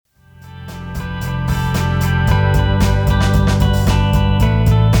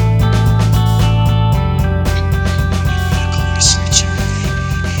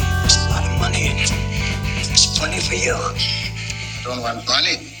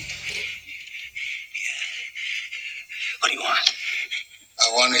you want?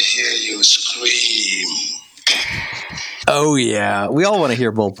 I want to hear you scream. Oh, yeah. We all want to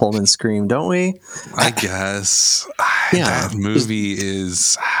hear Bill Pullman scream, don't we? I guess. Yeah. That movie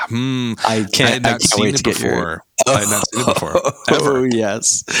is... I had not seen wait it to get before. I had not seen it before. Ever. Oh,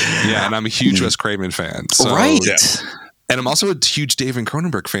 yes. Yeah, and I'm a huge Wes Craven fan. So, right. Yeah. And I'm also a huge David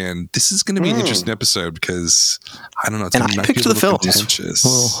Cronenberg fan. This is going to be an interesting episode because, I don't know, it's going to picked the films. contentious.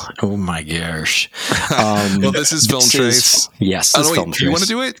 Oh, my gosh. Well, this is Film Trace. Yes, this Film Trace. You want to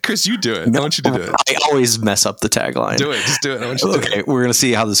do it? Chris, you do it. I want you to do it. I always mess up the tagline. Do it. Just do it. I want you to do it. Okay, we're going to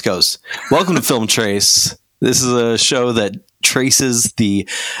see how this goes. Welcome to Film Trace. This is a show that traces the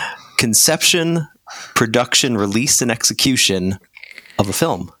conception, production, release, and execution of a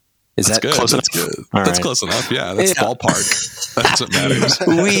film. Is that good. close enough? Good. All That's right. close enough. Yeah, that's ballpark. That's what matters.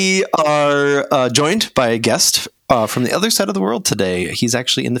 We are joined by a guest from the other side of the world today. He's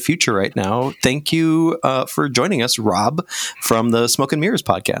actually in the future right now. Thank you for joining us, Rob, from the Smoke and Mirrors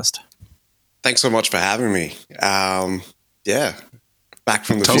podcast. Thanks so much for having me. Yeah. Back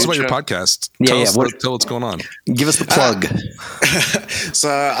from the Tell future. us about your podcast. Tell what's going on. Give us the plug. So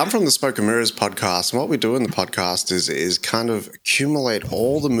I'm from the Smoke and Mirrors podcast, and what we do in the podcast is kind of accumulate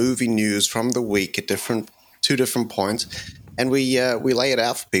all the movie news from the week at two different points, and we lay it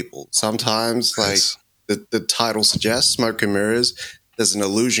out for people. Sometimes, like the title suggests, Smoke and Mirrors, there's an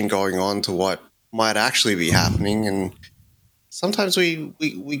illusion going on to what might actually be happening, and sometimes we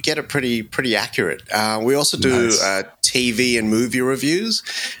get it pretty accurate. We also do TV and movie reviews,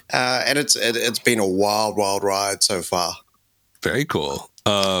 and it's been a wild ride so far. Very cool.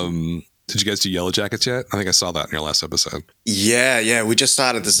 Did you guys do Yellow Jackets yet? I think I saw that in your last episode. Yeah. We just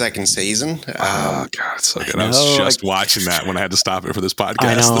started the second season. Oh God, it's so good. I was just watching that when I had to stop it for this podcast.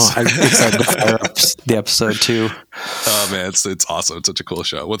 I know. It's the episode too. Oh man, it's awesome. It's such a cool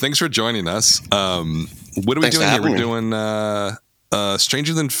show. Well, thanks for joining us. What are we doing here? We're doing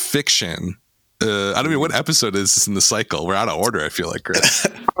Stranger Than Fiction. I don't know what episode is this in the cycle. We're out of order, I feel like, Chris.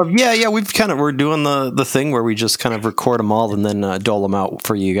 Yeah. We're doing the thing where we just kind of record them all and then dole them out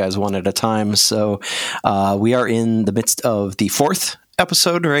for you guys one at a time. So we are in the midst of the fourth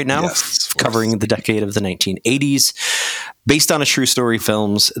episode right now, covering the decade of the 1980s, based on a true story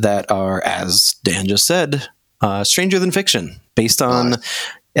films that are, as Dan just said, Stranger Than Fiction, based on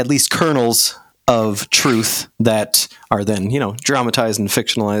at least kernels of truth that are then, dramatized and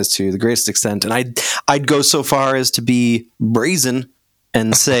fictionalized to the greatest extent. And I'd go so far as to be brazen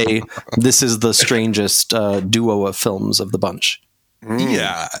and say this is the strangest duo of films of the bunch.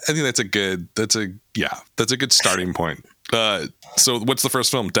 Yeah, I think that's a good starting point. So what's the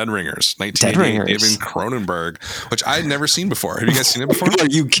first film? Dead Ringers, 1988, David Cronenberg, which I had never seen before. Have you guys seen it before? Are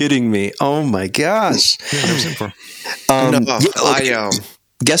you kidding me? Oh my gosh. Yeah, I've never seen it before.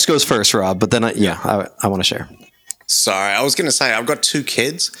 Guest goes first, Rob, but then I want to share. Sorry, I was going to say, I've got 2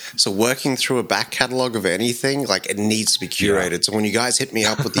 kids, so working through a back catalog of anything, like, it needs to be curated. Yeah. So when you guys hit me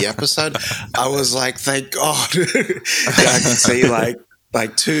up with the episode, I was like, thank God. I can see, like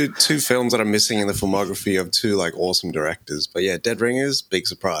two films that are missing in the filmography of 2, like, awesome directors. But yeah, Dead Ringers, big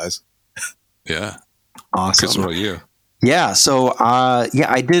surprise. Yeah. Awesome. Chris, what about you? Yeah, so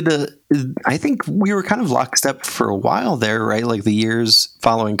I did. I think we were kind of lockstep for a while there, right? Like the years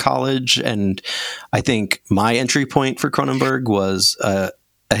following college, and I think my entry point for Cronenberg was A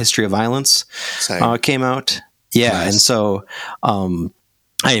History of Violence came out. Yeah, nice. And so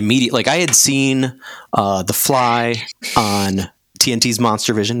I immediately I had seen The Fly on TNT's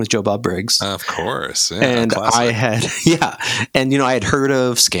Monster Vision with Joe Bob Briggs. Of course. Yeah, and classic. I had heard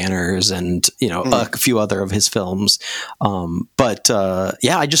of Scanners and, a few other of his films. But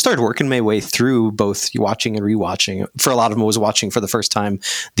I just started working my way through both watching and rewatching. For a lot of them, I was watching for the first time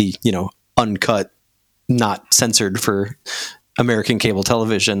the, uncut, not censored for American cable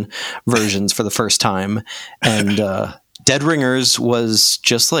television versions for the first time. And Dead Ringers was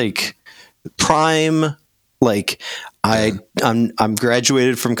just like prime, like, I'm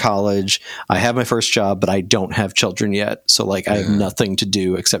graduated from college. I have my first job, but I don't have children yet. So I have nothing to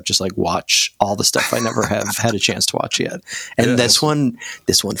do except just watch all the stuff I never have had a chance to watch yet. And this one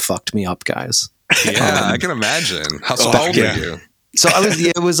fucked me up, guys. Yeah, I can imagine. How old were you? So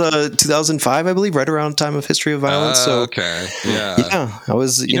it was 2005, I believe, right around the time of History of Violence. So okay. Yeah. Yeah. I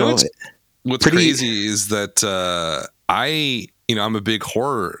was, what's crazy is that I'm a big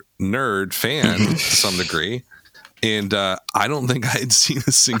horror nerd fan to some degree. And I don't think I had seen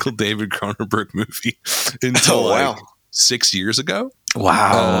a single David Cronenberg movie until 6 years ago.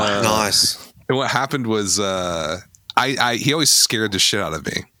 Wow. Nice. And what happened was he always scared the shit out of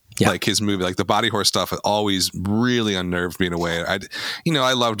me. Like his movie, like the body horror stuff always really unnerved me in a way. I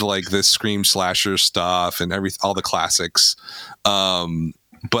loved like the Scream slasher stuff and all the classics.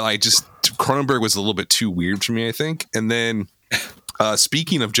 But Cronenberg was a little bit too weird for me, I think. And then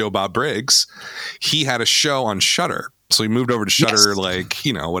speaking of Joe Bob Briggs, he had a show on Shudder. So he moved over to Shudder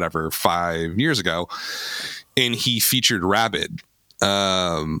 5 years ago, and he featured Rabid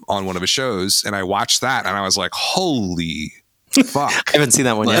on one of his shows. And I watched that and I was like, holy fuck. I haven't seen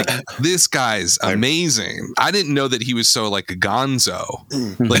that one yet. This guy's amazing. I didn't know that he was so like a gonzo.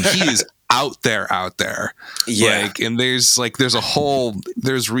 Like he is out there. Yeah. Like, and there's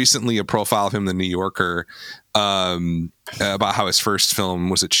recently a profile of him in the New Yorker about how his first film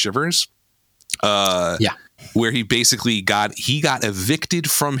was at Shivers. Where he basically got evicted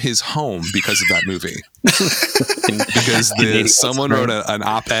from his home because of that movie. Because someone wrote an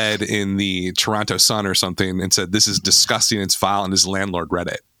op-ed in the Toronto Sun or something and said, this is disgusting, it's vile, and his landlord read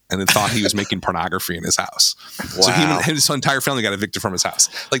it and then thought he was making pornography in his house. Wow. So his entire family got evicted from his house.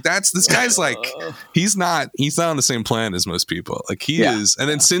 Like this guy's like, he's not on the same plan as most people. Like he is. And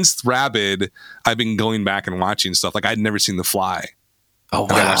then since Rabid, I've been going back and watching stuff. Like I'd never seen The Fly. Oh,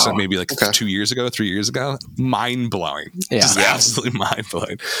 wow. I watched that maybe 3 years ago. Mind blowing. Yeah. Just absolutely mind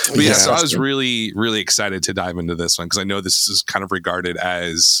blowing. But so I was really, really excited to dive into this one because I know this is kind of regarded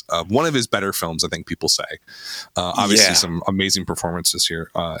as one of his better films, I think people say. Obviously, some amazing performances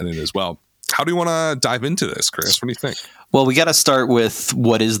here in it as well. How do you want to dive into this, Chris? What do you think? Well, we got to start with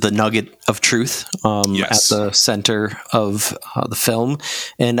what is the nugget of truth at the center of the film.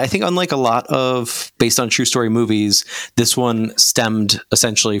 And I think unlike a lot of based on true story movies, this one stemmed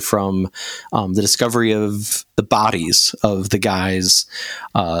essentially from the discovery of the bodies of the guys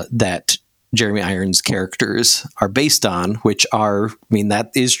that Jeremy Irons' characters are based on, which are,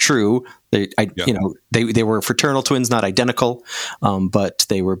 that is true. They were fraternal twins, not identical, but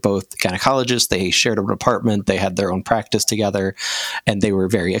they were both gynecologists. They shared an apartment. They had their own practice together, and they were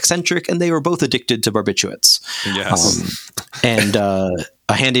very eccentric. And they were both addicted to barbiturates. Yes. And a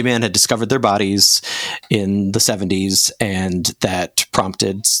handyman had discovered their bodies in the 70s, and that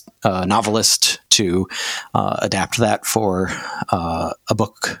prompted a novelist to adapt that for a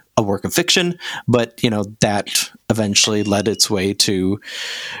work of fiction. But that eventually led its way to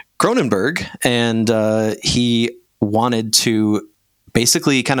Cronenberg, and he wanted to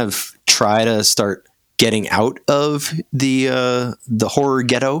basically kind of try to start getting out of the horror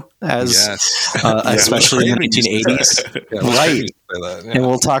ghetto, especially in the 1980s, right? And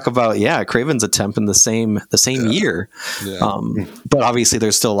we'll talk about Craven's attempt in the same year, but obviously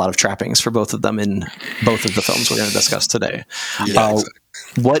there's still a lot of trappings for both of them in both of the films we're going to discuss today.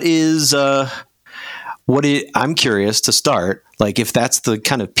 I'm curious to start, like, if that's the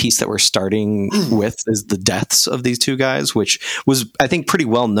kind of piece that we're starting with is the deaths of these two guys, which was, I think, pretty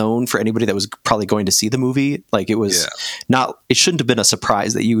well known for anybody that was probably going to see the movie. Like, it was it shouldn't have been a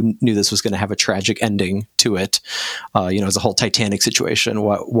surprise that you knew this was going to have a tragic ending to it. As a whole Titanic situation,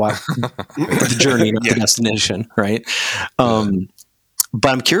 what the journey, not the destination, right? But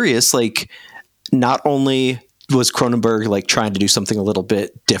I'm curious, like, not only was Cronenberg like trying to do something a little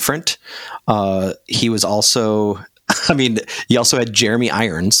bit different, he was also, he also had Jeremy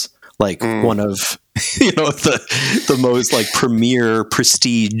Irons, like one of the most like premier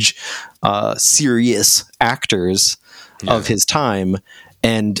prestige serious actors of his time,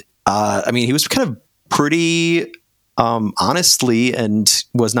 and he was kind of pretty honestly, and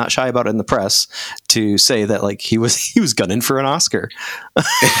was not shy about it in the press to say that like he was gunning for an Oscar.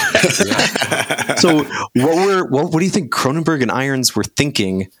 So what do you think Cronenberg and Irons were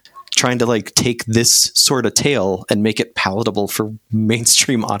thinking, trying to like take this sort of tale and make it palatable for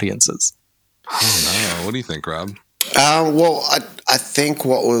mainstream audiences? I don't know. What do you think, Rob? I think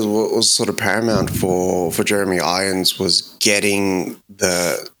what was sort of paramount for Jeremy Irons was getting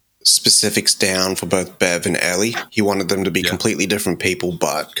the specifics down for both Bev and Ellie. He wanted them to be completely different people,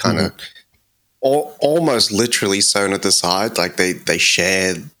 but kind of almost literally sewn at the side. Like they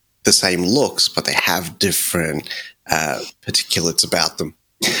share the same looks, but they have different particulates about them.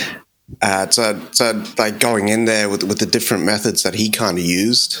 So like going in there with the different methods that he kind of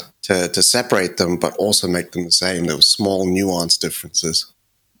used to separate them, but also make them the same. There were small nuanced differences.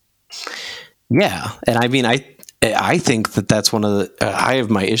 Yeah, and I think that's one of the. I have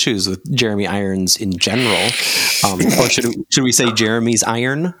my issues with Jeremy Irons in general. Or should we say Jeremy's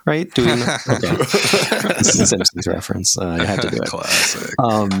Iron? Right? Okay. This is a Simpsons reference. I had to do it. Classic.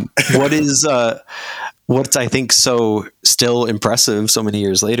 what's I think so still impressive so many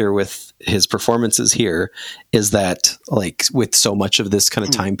years later with his performances here is that like with so much of this kind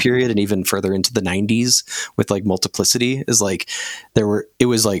of time period and even further into the 90s with like Multiplicity is like it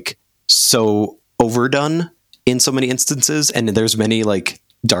was like so overdone in so many instances, and there's many like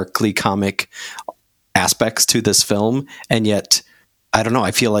darkly comic aspects to this film, and yet I don't know,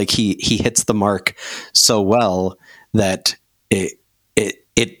 I feel like he hits the mark so well that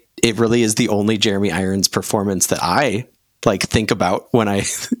it really is the only Jeremy Irons performance that I like think about when I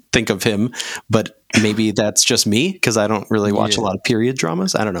think of him, but maybe that's just me because I don't really watch a lot of period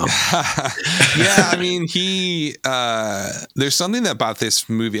dramas. I don't know. Yeah, I mean, there's something about this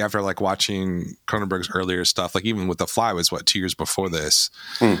movie after like watching Cronenberg's earlier stuff, like even with The Fly was 2 years before this.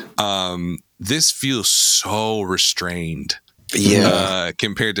 This feels so restrained.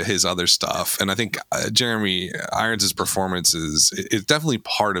 Compared to his other stuff, and I think Jeremy Irons' performance is definitely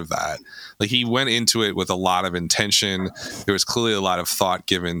part of that. Like he went into it with a lot of intention. There was clearly a lot of thought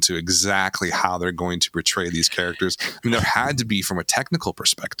given to exactly how they're going to portray these characters. I mean, there had to be from a technical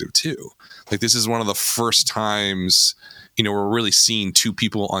perspective too. Like this is one of the first times, you know, we're really seeing 2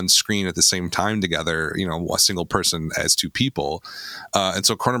 people on screen at the same time together, you know, a single person as 2 people. And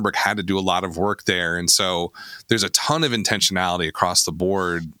so Cronenberg had to do a lot of work there. And so there's a ton of intentionality across the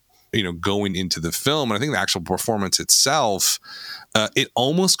board, you know, going into the film. And I think the actual performance itself, it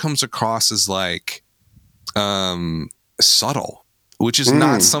almost comes across as like subtle, which is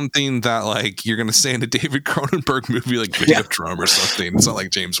not something that like you're going to say in a David Cronenberg movie like Videodrome or something. It's not like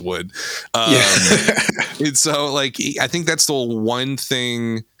James Wood. And so like I think that's the one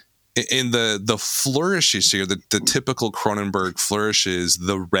thing in the flourishes here, the typical Cronenberg flourishes,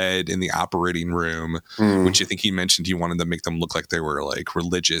 the red in the operating room, which I think he mentioned he wanted to make them look like they were like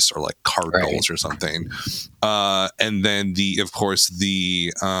religious or like cardinals or something. And then of course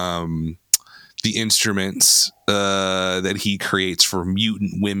the instruments that he creates for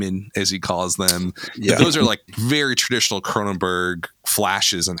mutant women, as he calls them. Those are like very traditional Cronenberg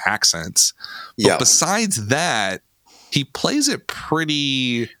flashes and accents. But besides that, he plays it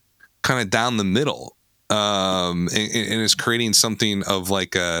pretty kind of down the middle, and is creating something of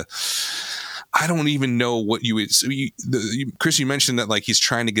like a, I don't even know what you would. So Chris, you mentioned that like he's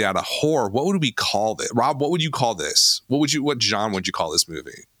trying to get out of horror. What would we call it, Rob? What would you call this? What genre would you call this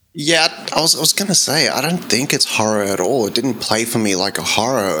movie? Yeah, I was gonna say I don't think it's horror at all. It didn't play for me like a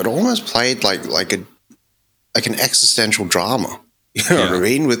horror. It almost played like an existential drama. You know what I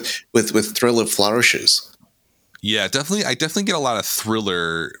mean? With thriller flourishes. Yeah, definitely. I definitely get a lot of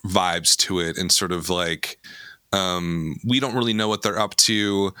thriller vibes to it, and sort of like we don't really know what they're up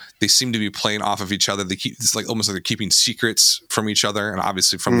to. They seem to be playing off of each other. It's like almost like they're keeping secrets from each other, and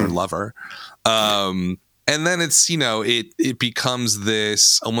obviously from their lover. And then it's, you know, it becomes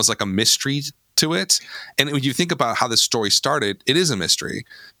this almost like a mystery to it. And when you think about how this story started, it is a mystery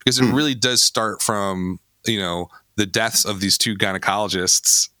because it really does start from, you know, the deaths of these 2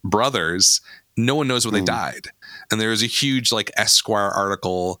 gynecologists, brothers. No one knows where they died. And there was a huge like Esquire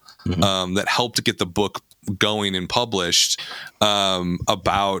article that helped to get the book going and published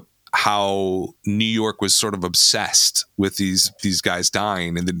about how New York was sort of obsessed with these guys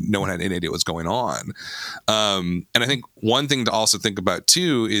dying, and no one had any idea what was going on. And I think one thing to also think about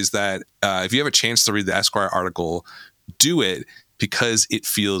too is that if you have a chance to read the Esquire article, do it, because it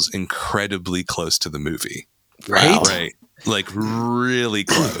feels incredibly close to the movie. Right. Like really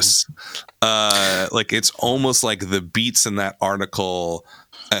close. Like it's almost like the beats in that article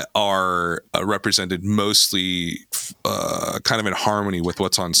are represented mostly kind of in harmony with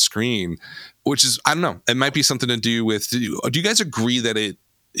what's on screen, which is, I don't know, it might be something to do with, do you guys agree that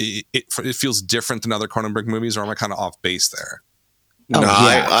it feels different than other Cronenberg movies, or am I kind of off base there? No,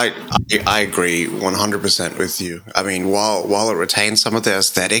 I agree 100% with you. I mean, while it retains some of the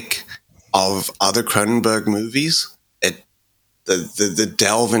aesthetic of other Cronenberg movies, the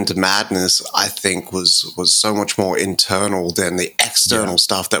delve into madness, I think, was so much more internal than the external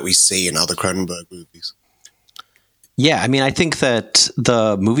stuff that we see in other Cronenberg movies. Yeah, I mean, I think that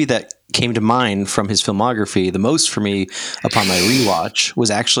the movie that came to mind from his filmography the most for me upon my rewatch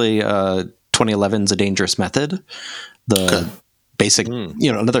was actually 2011's A Dangerous Method, the basic,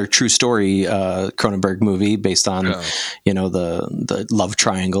 you know, another true story Cronenberg movie based on, you know, the love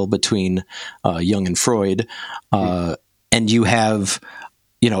triangle between Jung and Freud. And you have,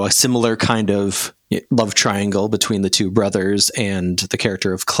 you know, a similar kind of love triangle between the 2 brothers and the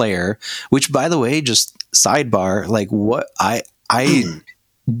character of Claire, which, by the way, just sidebar, like what I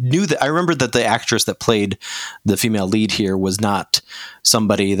knew that I remembered that the actress that played the female lead here was not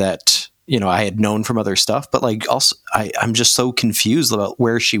somebody that, you know, I had known from other stuff, but like also I'm just so confused about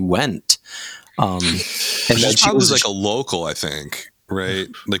where she went. And then she was like a local, I think, right?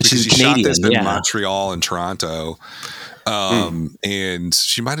 Like because she Canadian, shot this in Montreal and Toronto. And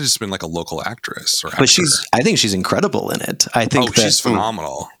she might have just been like a local actress, or but I think she's incredible in it. I think she's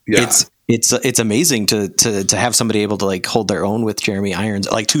phenomenal. Yeah. It's amazing to have somebody able to like hold their own with Jeremy Irons,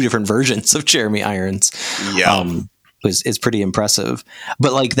 like two different versions of Jeremy Irons. Yeah. Is pretty impressive.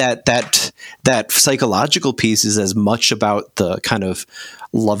 But like that psychological piece is as much about the kind of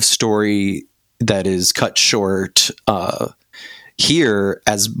love story that is cut short here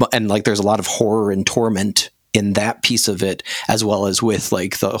and like there's a lot of horror and torment in that piece of it, as well as with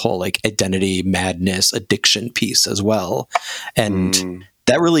like the whole like identity, madness, addiction piece as well. And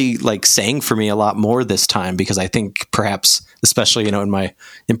that really like sang for me a lot more this time, because I think perhaps, especially, in my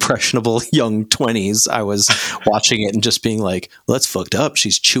impressionable young 20s, I was watching it and just being like, well, that's fucked up.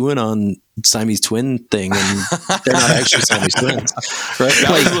 She's chewing on Siamese twin thing and they're not actually Siamese twins. Right?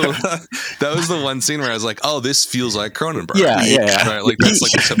 That was the one scene where I was like, oh, this feels like Cronenberg. Yeah. Right? Like that's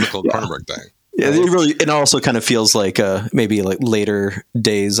like a typical Cronenberg thing. Yeah, it also kind of feels like maybe like later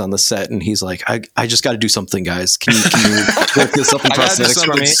days on the set, and he's like, I just got to do something, guys. Can you work this up in prosthetics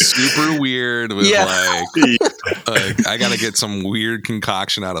for me? Super weird with like I got to get some weird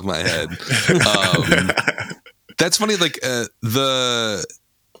concoction out of my head. That's funny. Like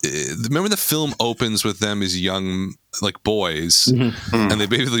remember the film opens with them as young like boys, and they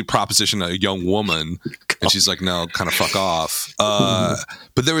basically proposition a young woman, and she's like, no, kind of fuck off.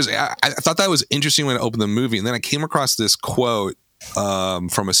 But there was I thought that was interesting when I opened the movie, and then I came across this quote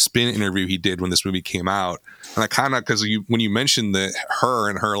from a Spin interview he did when this movie came out, and I kind of, because when you mentioned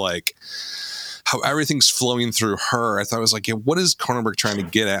her like how everything's flowing through her, I thought it was like, yeah, what is Cronenberg trying to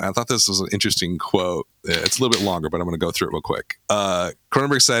get at? And I thought this was an interesting quote. It's a little bit longer, but I'm going to go through it real quick.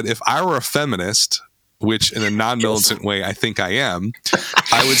 Cronenberg said, if I were a feminist, which in a non-militant way I think I am,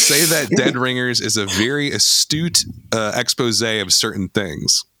 I would say that Dead Ringers is a very astute expose of certain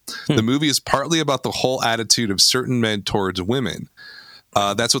things. The movie is partly about the whole attitude of certain men towards women.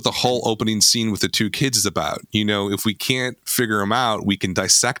 That's what the whole opening scene with the two kids is about. If we can't figure them out, we can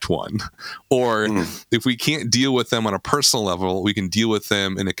dissect one. Or if we can't deal with them on a personal level, we can deal with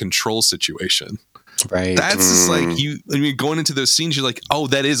them in a control situation. Right. That's just like going into those scenes, you're like, oh,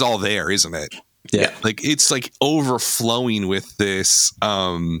 that is all there, isn't it? Yeah. Like it's like overflowing with this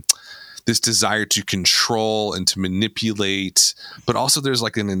this desire to control and to manipulate, but also there's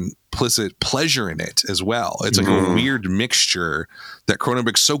like an implicit pleasure in it as well. It's like a weird mixture that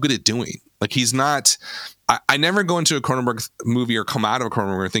Cronenberg's so good at doing. Like he's not, I never go into a Cronenberg movie or come out of a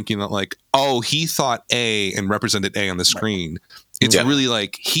Cronenberg thinking that like, oh, he thought A and represented A on the screen. It's really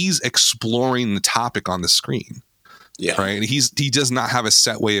like he's exploring the topic on the screen. Yeah. Right. He does not have a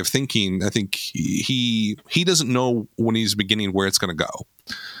set way of thinking. I think he doesn't know when he's beginning where it's going to go.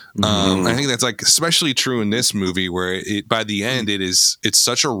 I think that's like especially true in this movie, where by the end it's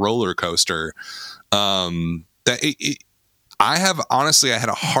such a roller coaster that I had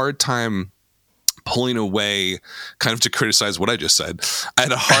a hard time pulling away, kind of to criticize what I just said. I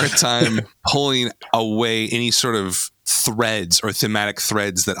had a hard time pulling away any sort of threads or thematic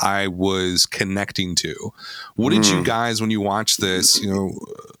threads that I was connecting to. What did you guys, when you watch this,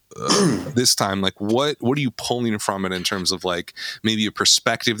 this time, like what are you pulling from it in terms of like maybe a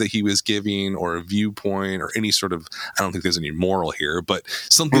perspective that he was giving, or a viewpoint, or any sort of, I don't think there's any moral here, but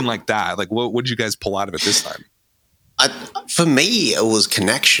something like that. Like what did you guys pull out of it this time? For me, it was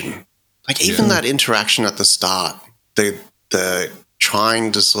connection. Like even that interaction at the start, the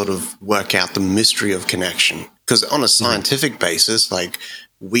trying to sort of work out the mystery of connection. Because on a scientific basis, like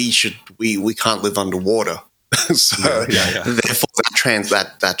we can't live underwater. So therefore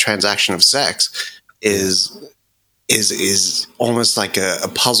that transaction of sex is almost like a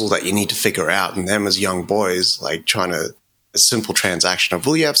puzzle that you need to figure out. And them as young boys, like trying to, a simple transaction of,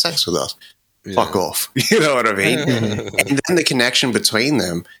 will you have sex with us? Yeah. Fuck off. You know what I mean? And then the connection between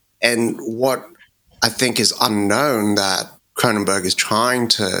them. And what I think is unknown that Cronenberg is trying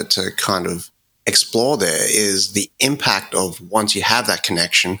to kind of explore there is the impact of, once you have that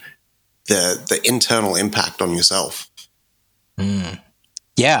connection, the internal impact on yourself.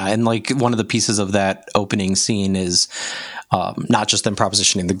 Yeah, and like one of the pieces of that opening scene is not just them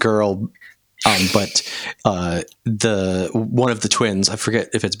propositioning the girl, but one of the twins, I forget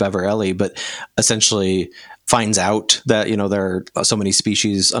if it's Bev or Ellie, but essentially finds out that there are so many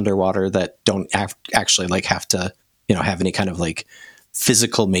species underwater that don't actually like have to have any kind of like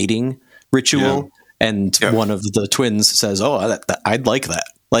physical mating ritual, and one of the twins says, "Oh, I'd like that."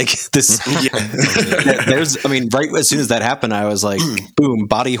 Like this, right as soon as that happened, I was like, boom,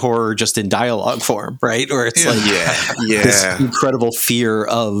 body horror just in dialogue form, right? Or it's this incredible fear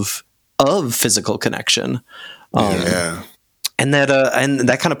of of physical connection. And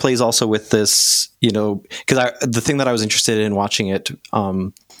that kind of plays also with this, because the thing that I was interested in watching it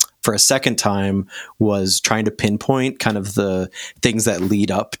for a second time was trying to pinpoint kind of the things that lead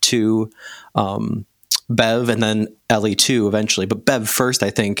up to Bev and then Ellie too eventually. But Bev first, I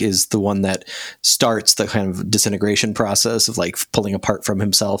think, is the one that starts the kind of disintegration process of like pulling apart from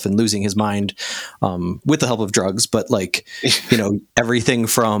himself and losing his mind with the help of drugs. But like, everything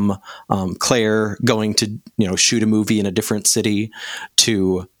from Claire going to, shoot a movie in a different city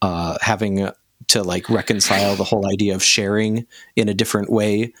to having to like reconcile the whole idea of sharing in a different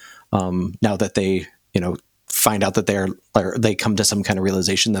way. Now that they, find out that they come to some kind of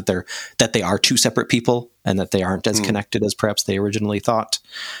realization that they are two separate people and that they aren't as connected as perhaps they originally thought.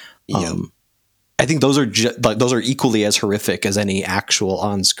 I think those are equally as horrific as any actual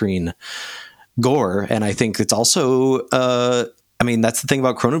on-screen gore. And I think it's also, that's the thing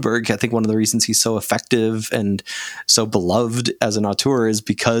about Cronenberg. I think one of the reasons he's so effective and so beloved as an auteur is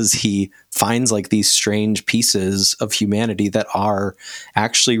because he finds like these strange pieces of humanity that are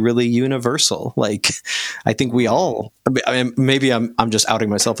actually really universal. Like, I think we all, maybe I'm just outing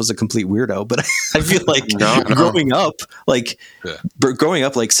myself as a complete weirdo, but I feel like growing up,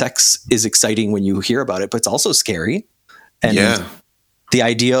 like sex is exciting when you hear about it, but it's also scary. And the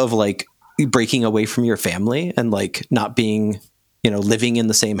idea of like breaking away from your family and like not being, living in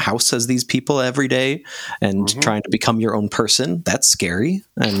the same house as these people every day and trying to become your own person, that's scary.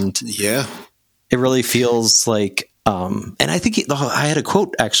 And it really feels like, and I think I had a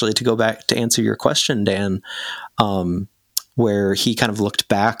quote actually to go back to answer your question, Dan, where he kind of looked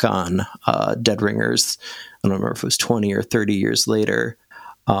back on Dead Ringers. I don't remember if it was 20 or 30 years later.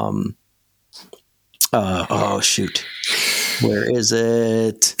 Oh shoot. Where is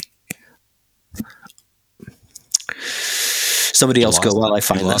it? Somebody else go while I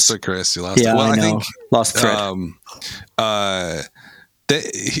find this. You lost it, Chris. You lost it. Well, I know. think Lost thread.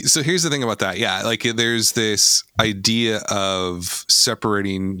 So here's the thing about that. Yeah, like there's this idea of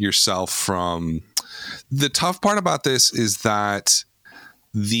separating yourself from. The tough part about this is that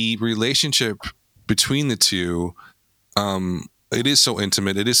the relationship between the two, it is so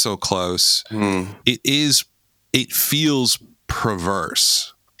intimate. It is so close. It feels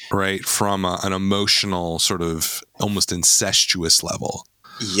perverse. Right, from an emotional sort of almost incestuous level.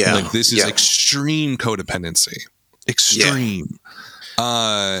 Yeah, like this is extreme codependency, extreme.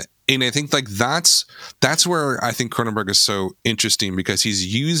 And I think like that's where I think Cronenberg is so interesting, because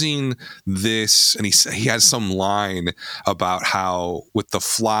he's using this, and he has some line about how with The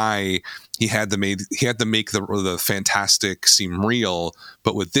Fly he had to make the fantastic seem real,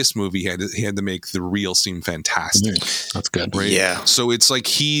 but with this movie he had to make the real seem fantastic. That's good, right? Yeah. So it's like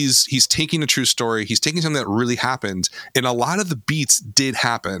he's taking a true story, he's taking something that really happened, and a lot of the beats did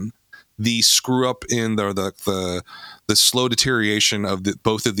happen. The screw up in the slow deterioration of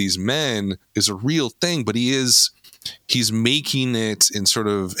both of these men is a real thing, but he's making it and sort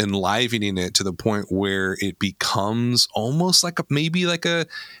of enlivening it to the point where it becomes almost like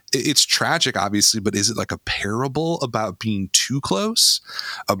it's tragic, obviously, but is it like a parable about being too close,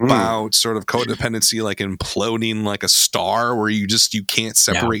 about sort of codependency, like imploding like a star where you can't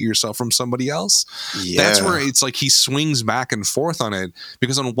separate yourself from somebody else. That's where it's like he swings back and forth on it,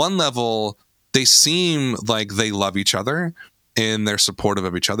 because on one level they seem like they love each other and they're supportive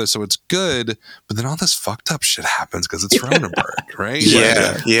of each other, so it's good. But then all this fucked up shit happens because it's Cronenberg, right?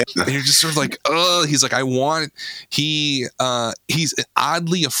 And you're just sort of like, oh, he's like, he's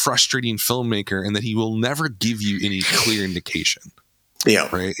oddly a frustrating filmmaker in that he will never give you any clear indication. Yeah,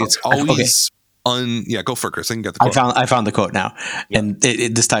 right. It's always go for it, Chris. I can get the quote. I found the quote now, and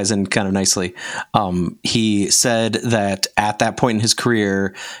this ties in kind of nicely. He said that at that point in his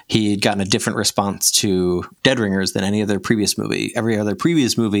career, he had gotten a different response to Dead Ringers than any other previous movie. Every other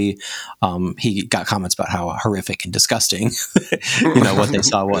previous movie, he got comments about how horrific and disgusting, what they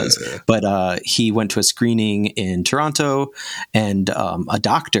saw was. But he went to a screening in Toronto, and a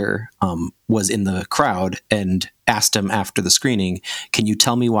doctor was in the crowd and asked him after the screening, "Can you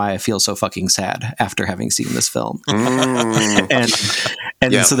tell me why I feel so fucking sad after having seen this film?" And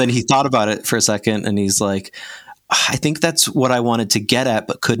so then he thought about it for a second, and he's like, I think that's what I wanted to get at,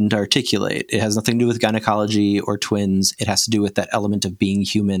 but couldn't articulate. It has nothing to do with gynecology or twins. It has to do with that element of being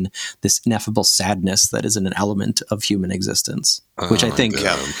human, this ineffable sadness that is an element of human existence, which I think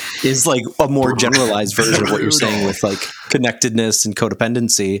is like a more generalized version of what you're saying with like connectedness and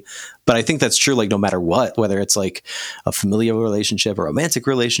codependency. But I think that's true, like no matter what, whether it's like a familial relationship, a romantic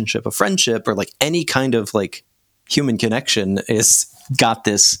relationship, a friendship, or like any kind of like human connection is got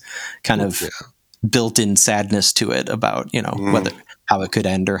this kind of built-in sadness to it about, whether how it could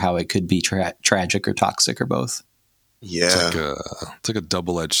end or how it could be tragic or toxic or both. Yeah. It's like a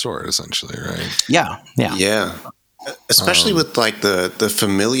double-edged sword, essentially, right? Yeah. Especially with like the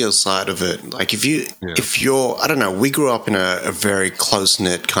familial side of it. Like if you're, I don't know, we grew up in a very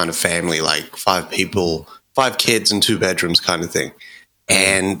close-knit kind of family, like 5 people, 5 kids and 2 bedrooms kind of thing.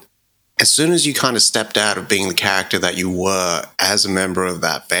 And as soon as you kind of stepped out of being the character that you were as a member of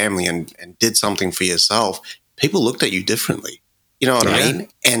that family and did something for yourself, people looked at you differently. You know what I mean?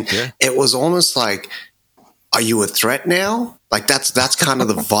 And it was almost like, are you a threat now? Like that's kind of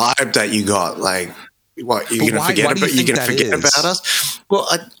the vibe that you got. Like, what, you're going to forget about us? Well,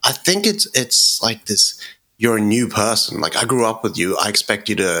 I think it's like this. You're a new person. Like I grew up with you. I expect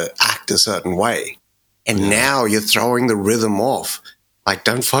you to act a certain way, and now you're throwing the rhythm off. Like,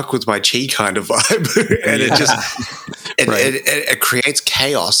 don't fuck with my chi kind of vibe. And it just it creates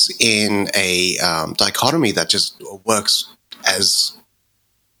chaos in a dichotomy that just works as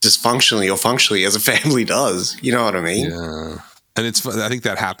dysfunctionally or functionally as a family does. You know what I mean? Yeah. And I think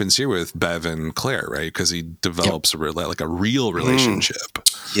that happens here with Bev and Claire, right? Because he develops a real relationship.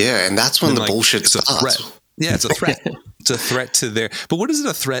 Yeah, and that's when the bullshit starts. Threat. Yeah, it's a threat. It's a threat to their... But what is it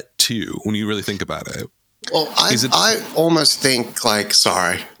a threat to when you really think about it? Well, I almost think like,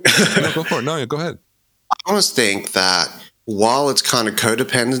 sorry. No, go for it. No, go ahead. I almost think that while it's kind of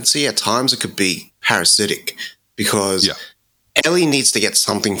codependency, at times it could be parasitic because Ellie needs to get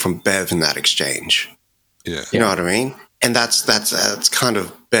something from Bev in that exchange. Yeah. You know what I mean? And that's kind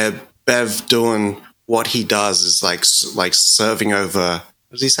of Bev doing what he does is like serving over...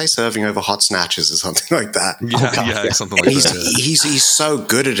 Does he say serving over hot snatches or something like that? Yeah, something like that. He's so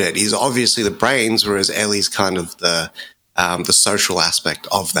good at it. He's obviously the brains, whereas Ellie's kind of the social aspect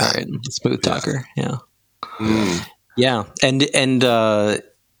of that. Right. Smooth talker, yeah. And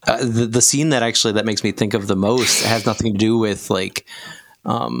the scene that makes me think of the most has nothing to do with like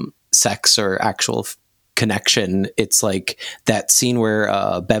sex or actual connection. It's like that scene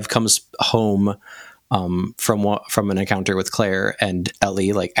where Bev comes home from an encounter with Claire, and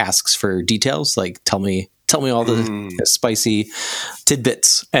Ellie like asks for details, like tell me all the spicy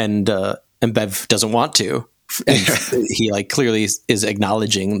tidbits, and Bev doesn't want to, and he like clearly is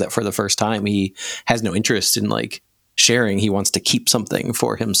acknowledging that for the first time he has no interest in like sharing. He wants to keep something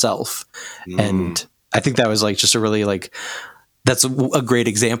for himself, and I think that was like just a really like that's a great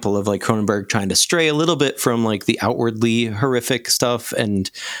example of like Cronenberg trying to stray a little bit from like the outwardly horrific stuff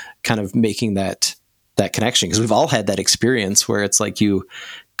and kind of making that connection, because we've all had that experience where it's like you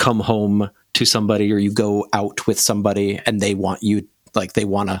come home to somebody or you go out with somebody and they want you, like they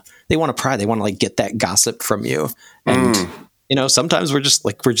want to pry, they want to like get that gossip from you, and you know, sometimes we're just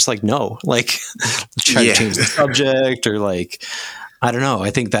like no, like try to change the subject, or like I don't know.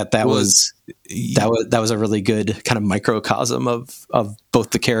 I think that was a really good kind of microcosm of both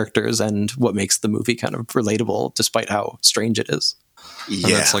the characters and what makes the movie kind of relatable despite how strange it is. Yeah,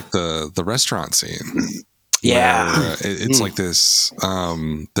 and that's like the restaurant scene. Yeah, it's like this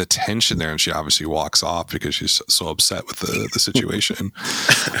the tension there, and she obviously walks off because she's so upset with the situation.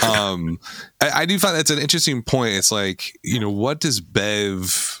 I do find that's an interesting point. It's like, you know, what does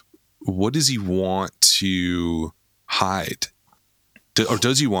he want to hide, or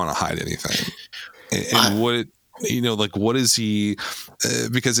does he want to hide anything? And what, you know, like what is he?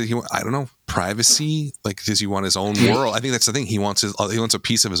 Because I don't know, privacy. Like, does he want his own world? I think that's the thing. He wants a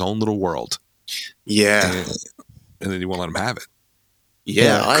piece of his own little world. Yeah, and then he won't let him have it.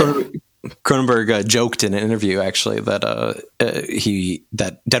 Yeah. Cronenberg joked in an interview actually that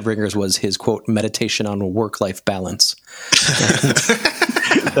that Dead Ringers was his quote meditation on work-life balance.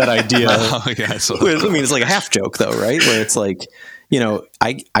 That idea. I mean, it's like a half joke though, right? Where it's like, you know,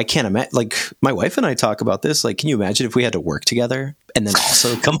 I can't imagine, like my wife and I talk about this. Like, can you imagine if we had to work together and then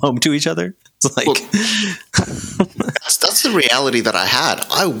also come home to each other? It's like, that's the reality that I had.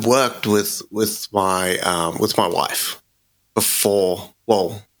 I worked with my wife before.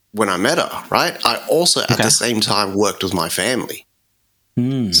 Well, when I met her, right? I also at the same time worked with my family.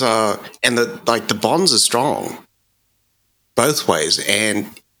 So, and the bonds are strong both ways, and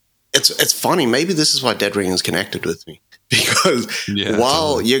it's funny. Maybe this is why Dead Ringers connected with me, because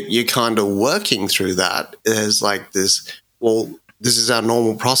while you're kind of working through that, there's like this. Well, this is our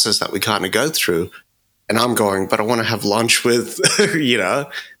normal process that we kind of go through, and I'm going, but I want to have lunch with you know,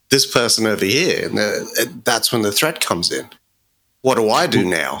 this person over here, and that's when the threat comes in. What do I do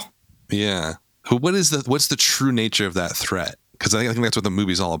now? Yeah. What's the true nature of that threat? Because I think that's what the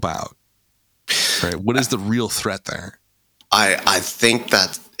movie's all about, right? What is the real threat there? I think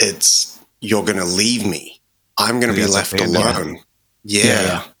that it's, you're going to leave me. I'm going to be left alone.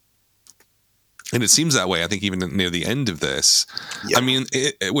 Yeah. And it seems that way, I think, even near the end of this. Yeah. I mean,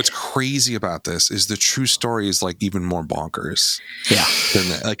 what's crazy about this is the true story is like even more bonkers. Yeah.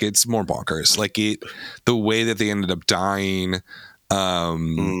 Like it's more bonkers. Like the way that they ended up dying,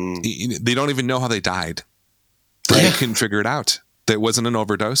 they don't even know how they died. Right? They couldn't figure it out. There wasn't an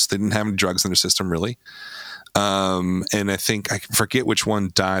overdose. They didn't have any drugs in their system, really. And I think I forget which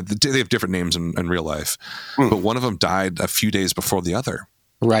one died. They have different names in real life, but one of them died a few days before the other.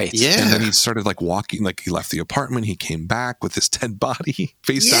 Right. Yeah. And then he started like walking, like he left the apartment. He came back with his dead body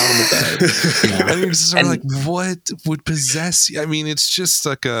face down on the bed. And you're just sort of like, what would possess you? I mean, it's just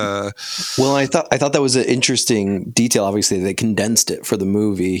like a. Well, I thought that was an interesting detail. Obviously, they condensed it for the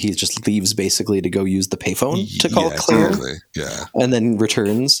movie. He just leaves basically to go use the payphone to call Claire. Exactly. Yeah. And then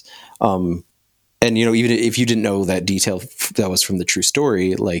returns. And, you know, even if you didn't know that detail that was from the true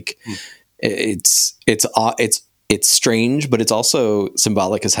story, like it's strange, but it's also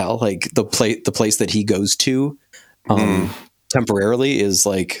symbolic as hell. Like the place that he goes to temporarily is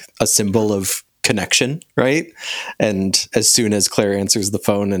like a symbol of connection, right? And as soon as Claire answers the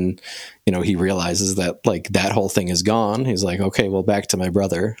phone and, you know, he realizes that like that whole thing is gone, he's like, okay, well, back to my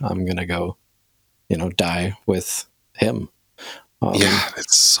brother. I'm going to go, you know, die with him.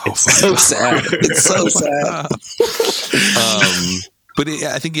 It's so sad. It's so sad. But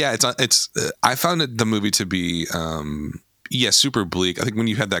I think, it's. I found the movie to be, super bleak. I think when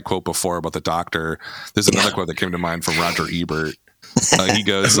you had that quote before about the doctor, there's another quote that came to mind from Roger Ebert. He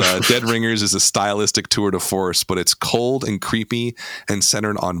goes, "Dead Ringers is a stylistic tour de force, but it's cold and creepy and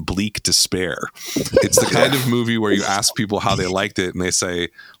centered on bleak despair. It's the kind of movie where you ask people how they liked it, and they say,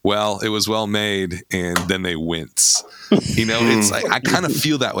 well, it was well made, and then they wince. You know, it's like, I kind of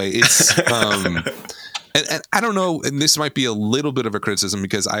feel that way. It's and I don't know, and this might be a little bit of a criticism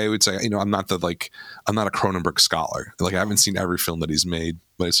because I would say, you know, I'm not a Cronenberg scholar. Like I haven't seen every film that he's made,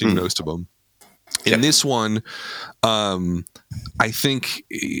 but I've seen most of them. In this one, I think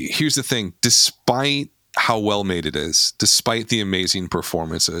here's the thing: despite how well made it is, despite the amazing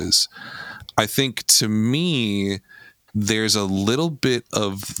performances, I think to me there's a little bit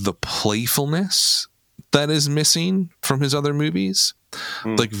of the playfulness that is missing from his other movies.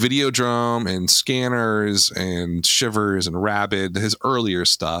 Like Videodrome and Scanners and Shivers and Rabid, his earlier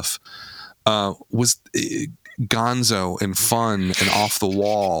stuff was gonzo and fun and off the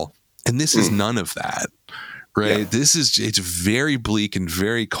wall. And this is none of that, right? Yeah. It's very bleak and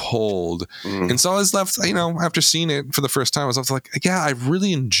very cold. And so I was left, you know, after seeing it for the first time, I was left like, yeah, I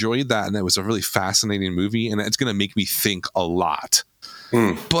really enjoyed that. And it was a really fascinating movie. And it's going to make me think a lot.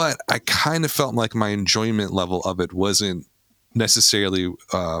 But I kind of felt like my enjoyment level of it wasn't necessarily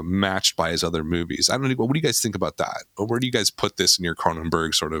matched by his other movies. I don't know. What do you guys think about that? Or where do you guys put this in your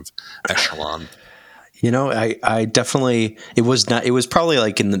Cronenberg sort of echelon? You know, I definitely, it was probably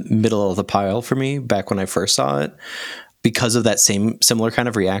like in the middle of the pile for me back when I first saw it because of that similar kind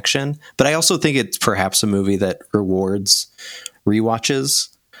of reaction. But I also think it's perhaps a movie that rewards rewatches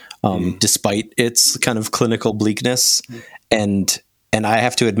despite its kind of clinical bleakness. And I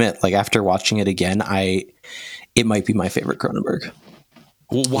have to admit, like after watching it again, it might be my favorite Cronenberg.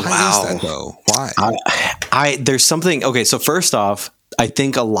 Well, why is that though? Why? There's something. Okay, so first off, I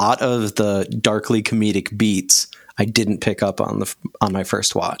think a lot of the darkly comedic beats I didn't pick up on my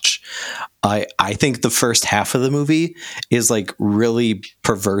first watch. I think the first half of the movie is like really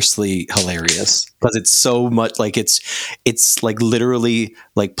perversely hilarious because it's so much like it's like literally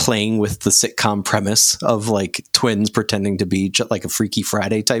like playing with the sitcom premise of like twins pretending to be like a Freaky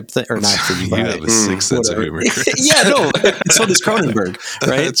Friday type thing, or not Freaky Friday. You have a sick sense of humor. Yeah, no, so does Cronenberg,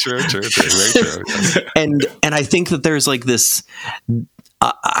 right? True, very true. And I think that there's like this.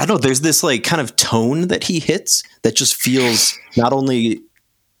 I don't know. There's this like kind of tone that he hits that just feels not only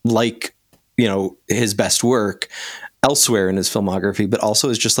like, you know, his best work elsewhere in his filmography, but also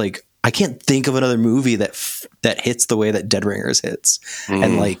is just like, I can't think of another movie that hits the way that Dead Ringers hits.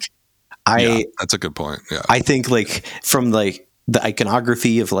 And like, that's a good point. Yeah. I think like from like the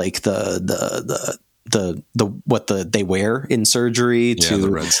iconography of like the what they wear in surgery to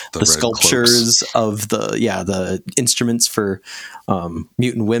the sculptures cloaks of the instruments for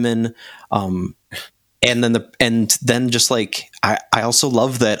mutant women, and then just like I also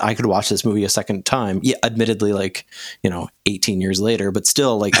love that I could watch this movie a second time. Yeah, admittedly, like, you know, 18 years later, but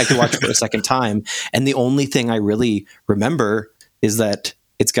still, like I could watch it for a second time, and the only thing I really remember is that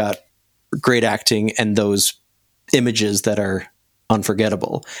it's got great acting and those images that are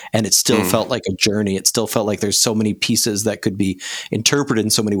unforgettable, and it still felt like a journey. It still felt like there's so many pieces that could be interpreted in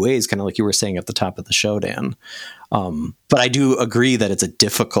so many ways, kind of like you were saying at the top of the show, Dan. But I do agree that it's a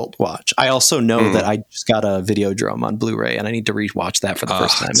difficult watch. I also know that I just got a Videodrome on Blu-ray, and I need to rewatch that for the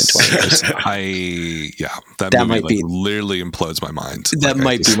first time in 20 years. That movie might be literally implodes my mind. That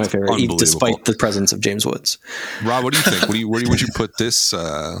might be my favorite, despite the presence of James Woods. Rob, what do you think? Where would you put this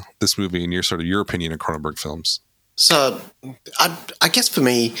this movie in your opinion of Cronenberg films? So, I guess for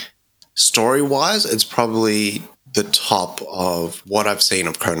me, story-wise, it's probably the top of what I've seen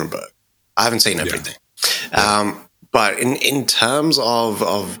of Cronenberg. I haven't seen everything. But in terms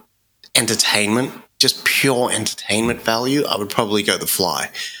of entertainment, just pure entertainment value, I would probably go The Fly.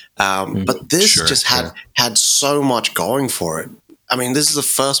 But this had so much going for it. I mean, this is the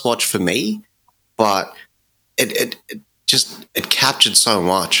first watch for me, but it captured so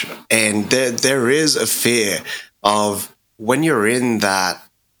much. And there is a fear of when you're in that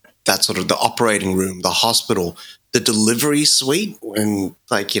sort of the operating room, the hospital, the delivery suite, when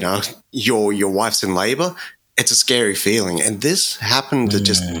your wife's in labor, it's a scary feeling. And this happened to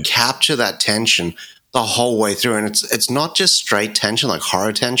just capture that tension the whole way through. And it's not just straight tension, like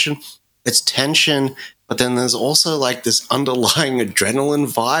horror tension. It's tension, but then there's also like this underlying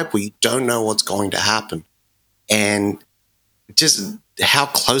adrenaline vibe where you don't know what's going to happen. And just how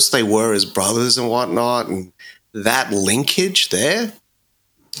close they were as brothers and whatnot, and that linkage there,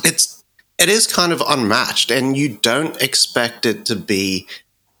 it is kind of unmatched, and you don't expect it to be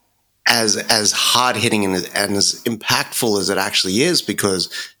as hard-hitting and as impactful as it actually is, because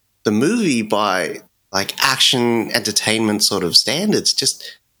the movie, by like action entertainment sort of standards,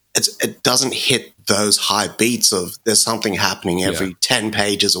 it doesn't hit those high beats of there's something happening every 10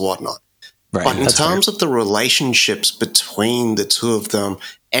 pages or whatnot. Right, but in terms of the relationships between the two of them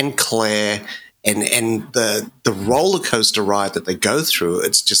and Claire and the roller coaster ride that they go through,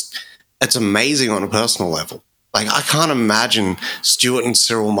 it's amazing on a personal level. Like, I can't imagine Stewart and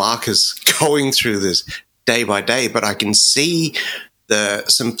Cyril Marcus going through this day by day, but I can see the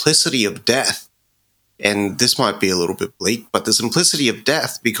simplicity of death. And this might be a little bit bleak, but the simplicity of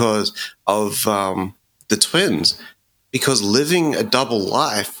death because of the twins. Because living a double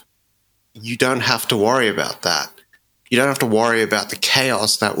life, you don't have to worry about that. You don't have to worry about the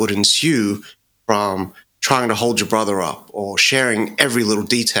chaos that would ensue from trying to hold your brother up or sharing every little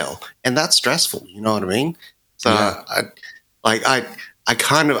detail. And that's stressful, you know what I mean? So I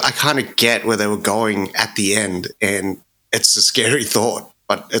kind of get where they were going at the end, and it's a scary thought,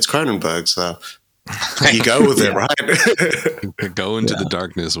 but it's Cronenberg, so you go with it, right? Go into the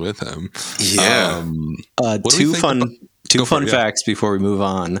darkness with him. Yeah. Two fun facts before we move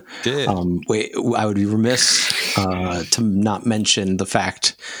on. I would be remiss to not mention the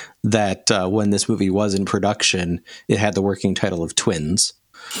fact that when this movie was in production, it had the working title of Twins.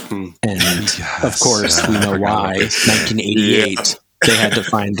 And of course, we know why. 1988, they had to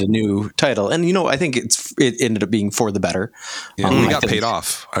find a new title. And, I think it ended up being for the better. Yeah, he got paid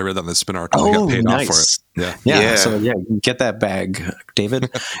off. I read that in the spin article. He got paid off for it. Yeah. So, get that bag, David.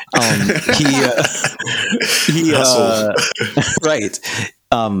 Right.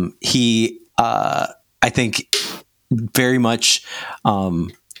 I think very much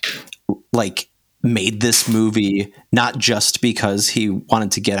made this movie not just because he wanted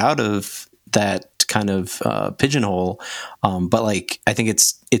to get out of that kind of pigeonhole, but I think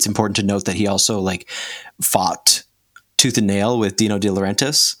it's important to note that he also fought tooth and nail with Dino De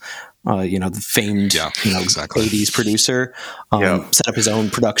Laurentiis, the famed 80s producer, set up his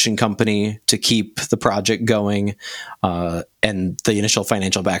own production company to keep the project going, and the initial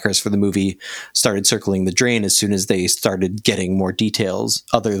financial backers for the movie started circling the drain as soon as they started getting more details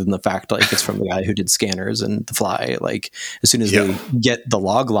other than the fact it's from the guy who did Scanners and The Fly. As soon as they get the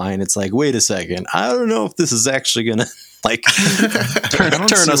log line, it's wait a second, I don't know if this is actually gonna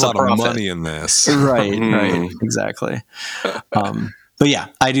turn us a lot of money in this. Right, exactly. But yeah,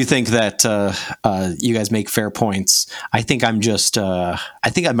 I do think that you guys make fair points. I think I might just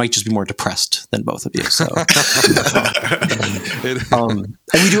be more depressed than both of you. So, and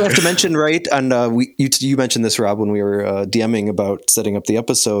we do have to mention, right? And you mentioned this, Rob, when we were DMing about setting up the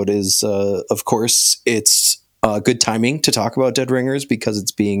episode. Is of course it's good timing to talk about Dead Ringers because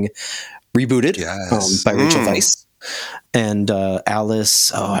it's being rebooted by Rachel Weisz. And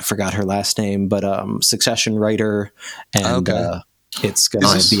Alice, I forgot her last name, but Succession writer, and it's going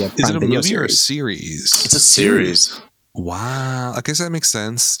to be a Is it a movie series. Or a series? It's a series. Wow. I guess that makes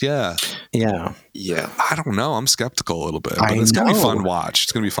sense. Yeah. I don't know. I'm skeptical a little bit, but it's going to be fun watch.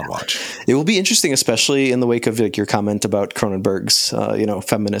 It's going to be a fun watch. It will be interesting, especially in the wake of your comment about Cronenberg's,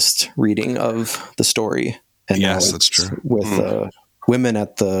 feminist reading of the story. And yes, that's true. With women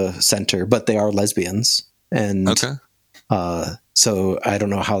at the center, but they are lesbians. And So I don't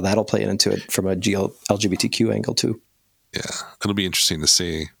know how that'll play into it from a LGBTQ angle too. Yeah, it'll be interesting to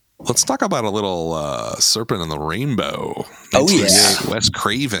see. Let's talk about a little Serpent and the Rainbow. Oh, yeah. Wes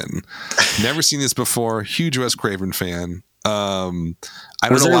Craven. Never seen this before. Huge Wes Craven fan. I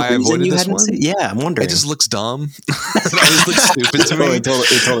don't know why I avoided this one. Yeah, I'm wondering. It just looks dumb. It always looks stupid to me. It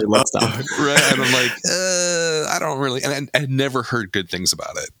totally looks dumb. Right. And I'm like, I don't really, and I had never heard good things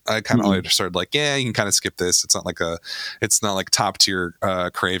about it. I kind of always started like, yeah, you can kind of skip this. It's not like top tier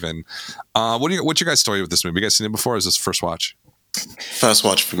Craven. What's your guys' story with this movie? You guys seen it before? Or is this first watch? First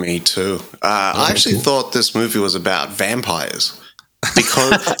watch for me too. I actually thought this movie was about vampires.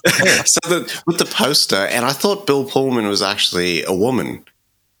 Because with the poster, and I thought Bill Pullman was actually a woman.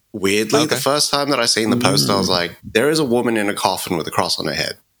 Weirdly, the first time that I seen the poster, I was like, there is a woman in a coffin with a cross on her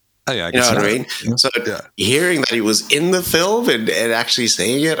head. Oh yeah, you know what I mean? So hearing that he was in the film and actually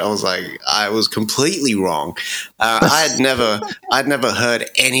seeing it, I was like, I was completely wrong. I'd never heard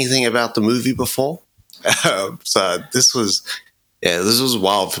anything about the movie before. So this was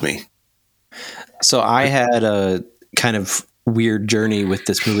wild for me. So I had a kind of weird journey with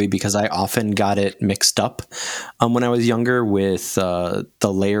this movie because I often got it mixed up when I was younger with The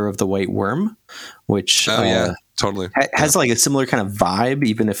Lair of the White Worm, which totally has like a similar kind of vibe,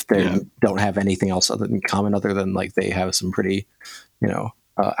 even if they don't have anything else other in common other than like they have some pretty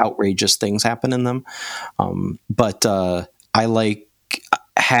outrageous things happen in them. But I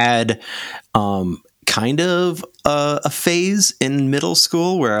had kind of a phase in middle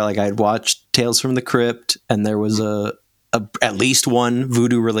school where like I'd watched Tales from the Crypt and there was at least one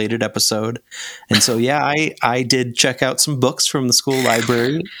voodoo related episode. And so, I did check out some books from the school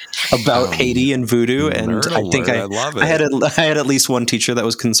library about Haiti and voodoo. And I think I love it. I had at least one teacher that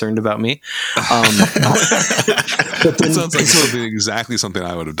was concerned about me. But then, it sounds like exactly something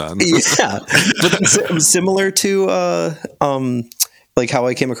I would have done. Yeah. But then, similar to, like how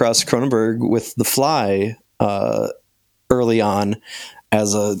I came across Cronenberg with The Fly, early on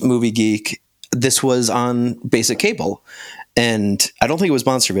as a movie geek, this was on basic cable, and I don't think it was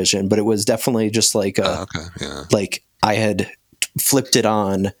Monster Vision, but it was definitely just like like I had flipped it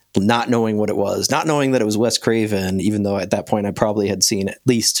on, not knowing what it was, not knowing that it was Wes Craven, even though at that point I probably had seen at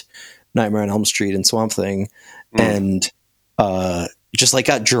least Nightmare on Elm Street and Swamp Thing, and just like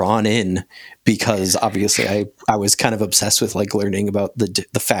got drawn in because obviously I was kind of obsessed with like learning about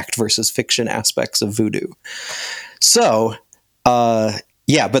the fact versus fiction aspects of voodoo. So, but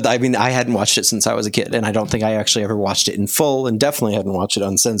I mean, I hadn't watched it since I was a kid, and I don't think I actually ever watched it in full, and definitely hadn't watched it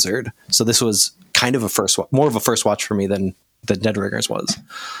uncensored. So this was kind of more of a first watch for me than Dead Ringers was.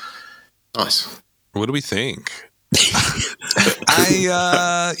 Nice. What do we think?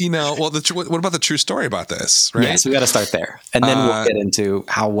 what about the true story about this? Right. Yeah, so we got to start there, and then we'll get into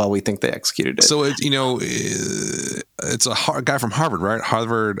how well we think they executed it. So it's a guy from Harvard, right?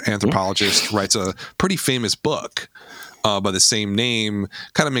 Harvard anthropologist writes a pretty famous book by the same name,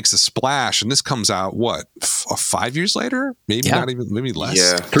 kind of makes a splash, and this comes out 5 years later, maybe less.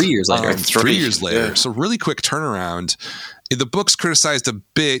 Yeah, 3 years later. 3 years later. Yeah. So really quick turnaround. The book's criticized a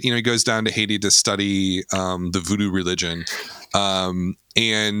bit. He goes down to Haiti to study the voodoo religion,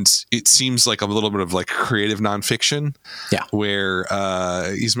 and it seems like a little bit of like creative nonfiction. Yeah, where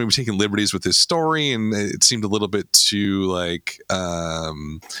he's maybe taking liberties with his story, and it seemed a little bit too like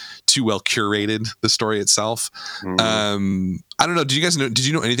too well curated, the story itself. I don't know. Did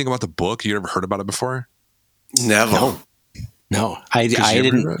you know anything about the book? You ever heard about it before? Never. No, I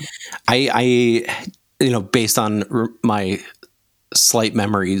didn't. Based on my slight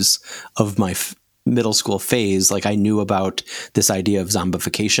memories of my middle school phase, like I knew about this idea of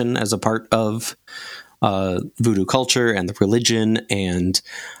zombification as a part of voodoo culture and the religion, and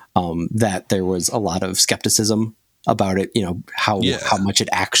that there was a lot of skepticism about it, how much it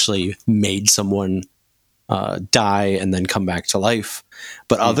actually made someone die and then come back to life.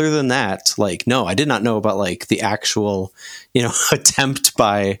 But other than that, like, no, I did not know about like the actual, attempt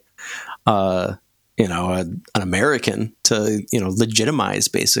by an American to, legitimize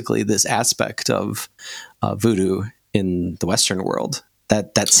basically this aspect of voodoo in the Western world.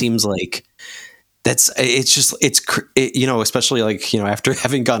 That seems like especially like, after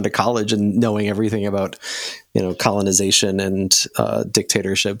having gone to college and knowing everything about, colonization and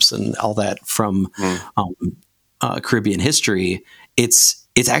dictatorships and all that from Caribbean history, it's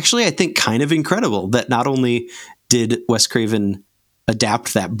actually, I think, kind of incredible that not only did Wes Craven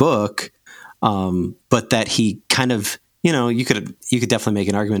adapt that book, but that he kind of, you could definitely make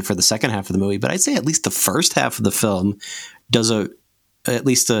an argument for the second half of the movie, but I'd say at least the first half of the film does at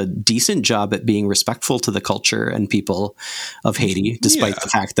least a decent job at being respectful to the culture and people of Haiti, despite the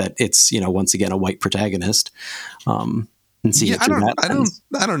fact that it's, once again, a white protagonist. and see it through that lens.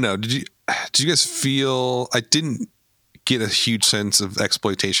 I don't know. Did you guys feel I didn't get a huge sense of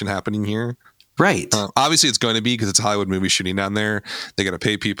exploitation happening here? Right. Obviously, it's going to be because it's a Hollywood movie shooting down there. They got to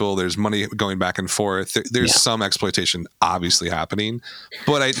pay people. There's money going back and forth. There's some exploitation obviously happening.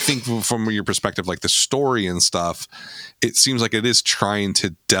 But I think from your perspective, like the story and stuff, it seems like it is trying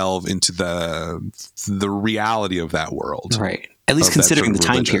to delve into the reality of that world. Right. At least considering the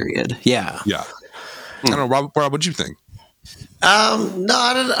time period. Yeah. Yeah. I don't know, Rob, what'd you think? No,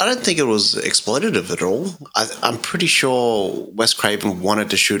 I don't think it was exploitative at all. I'm pretty sure Wes Craven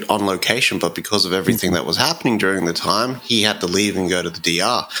wanted to shoot on location, but because of everything that was happening during the time, he had to leave and go to the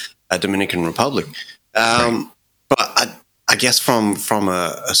DR, Dominican Republic. But I guess from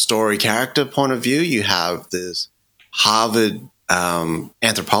a story character point of view, you have this Harvard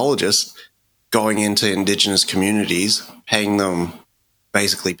anthropologist going into indigenous communities, paying them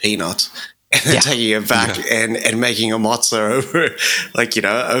basically peanuts, and then taking it back and making a mozza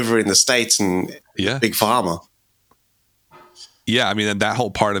over in the States and Big Pharma. Yeah, I mean, that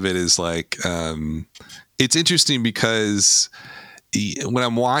whole part of it is like, it's interesting because when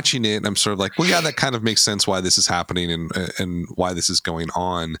I'm watching it, I'm sort of like, well, yeah, that kind of makes sense why this is happening and why this is going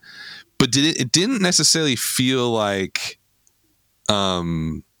on. But it didn't necessarily feel like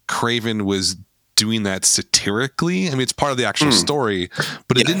Craven was doing that satirically. I mean, it's part of the actual story,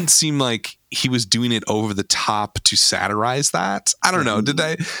 but it didn't seem like he was doing it over the top to satirize that. I don't know.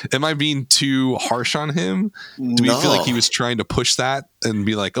 Am I being too harsh on him? Do we feel like he was trying to push that and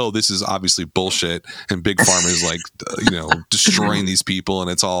be like, oh, this is obviously bullshit and Big Pharma is like, destroying these people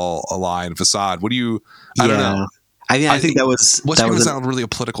and it's all a lie and facade? I don't know. I mean, I think that was Wes Craven's not really a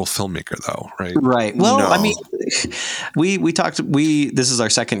political filmmaker, though, right? Right. Well, I mean, we talked. This is our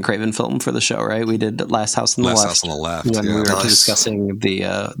second Craven film for the show, right? We did Last House on the Left when we were discussing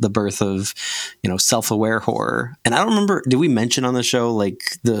the birth of self-aware horror. And I don't remember. Did we mention on the show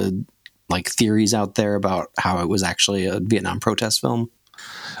the theories out there about how it was actually a Vietnam protest film?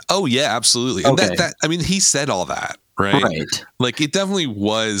 Oh yeah, absolutely. And that I mean, he said all that, right? Right. Like it definitely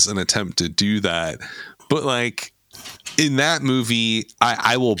was an attempt to do that, but like. In that movie,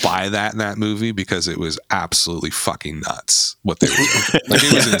 I will buy that in that movie because it was absolutely fucking nuts what they were doing. Like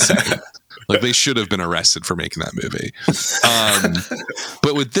it was insane. Like they should have been arrested for making that movie.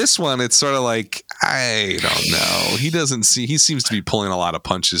 But with this one, it's sort of like, I don't know. He seems to be pulling a lot of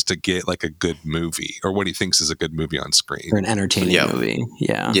punches to get like a good movie or what he thinks is a good movie on screen. Or an entertaining movie.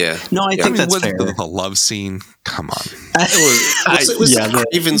 Yeah. Yeah. No, I think that's fair. The love scene. Come on. It was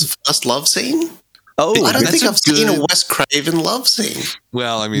Craven's first love scene? Oh, I don't think I've seen a Wes Craven love scene.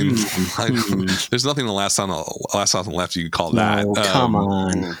 Well, I mean, there's nothing in the Last House on the Left you could call that. Come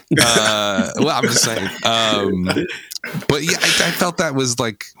on. Well, I'm just saying. But yeah, I felt that was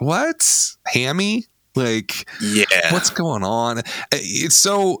like, what? Hammy? Like, what's going on? It's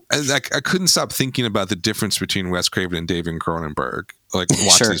so I couldn't stop thinking about the difference between Wes Craven and David Cronenberg. Like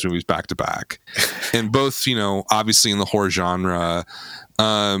watching these movies back to back, and both, obviously in the horror genre.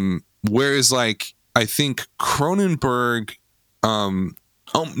 Whereas, like, I think Cronenberg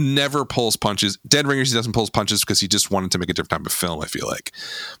never pulls punches. Dead Ringers, he doesn't pull punches because he just wanted to make a different type of film, I feel like.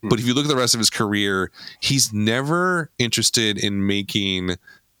 But if you look at the rest of his career, he's never interested in making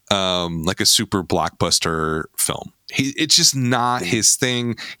like a super blockbuster film. It's just not his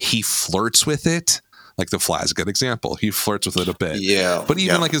thing. He flirts with it. Like The Fly is a good example. He flirts with it a bit. Yeah. But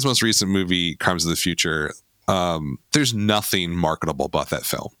even like his most recent movie, Crimes of the Future, there's nothing marketable about that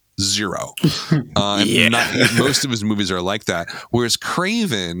film. Zero. Most of his movies are like that. Whereas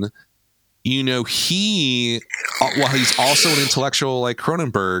Craven, while he's also an intellectual like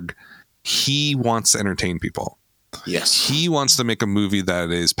Cronenberg, he wants to entertain people. Yes. He wants to make a movie that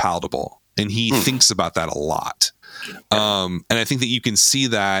is palatable, and he thinks about that a lot. And I think that you can see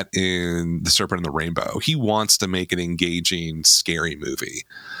that in The Serpent and the Rainbow. He wants to make an engaging, scary movie.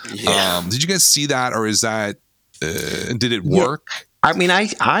 Yeah. Did you guys see that, or is that did it work? I mean, I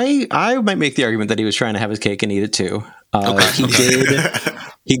might make the argument that he was trying to have his cake and eat it too.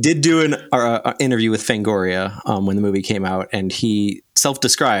 He did do an interview with Fangoria when the movie came out, and he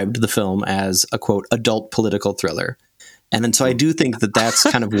self-described the film as a, quote, adult political thriller. And then so I do think that that's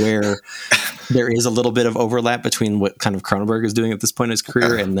kind of where there is a little bit of overlap between what kind of Cronenberg is doing at this point in his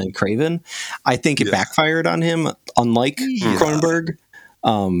career and then Craven. I think it backfired on him, unlike Cronenberg.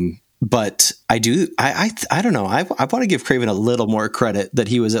 But I don't know. I want to give Craven a little more credit that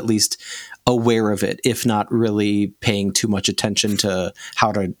he was at least aware of it, if not really paying too much attention to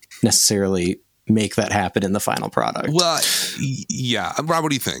how to necessarily make that happen in the final product. Well, yeah. Rob, what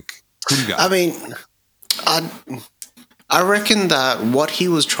do you think? Who do you got? I mean, I reckon that what he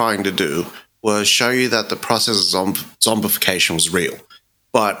was trying to do was show you that the process of zombification was real,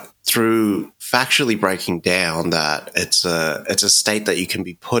 but through factually breaking down that it's a state that you can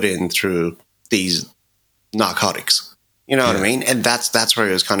be put in through these narcotics. You know what I mean? And that's where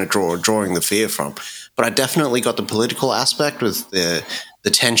he was kind of drawing the fear from. But I definitely got the political aspect with the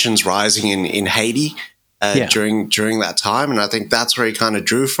tensions rising in Haiti during that time, and I think that's where he kind of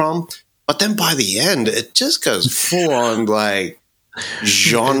drew from. But then by the end, it just goes full on like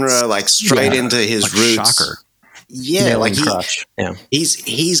genre, like straight into his roots. Shocker. Yeah, like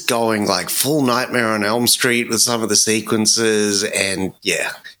he's going like full Nightmare on Elm Street with some of the sequences, and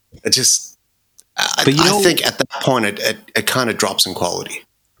it just. I think at that point it kind of drops in quality.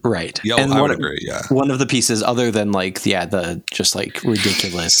 Right. Yeah, and I would agree. Yeah. One of the pieces, other than like, the just like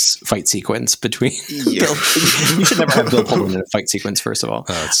ridiculous fight sequence between. You should never have Bill Pullman in a fight sequence, first of all.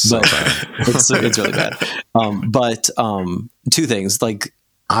 It's so bad. It's really bad. But two things. Like,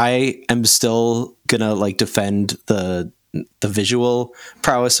 I am still gonna like defend the visual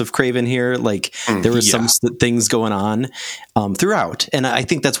prowess of Craven here. Like, there was some things going on throughout, and I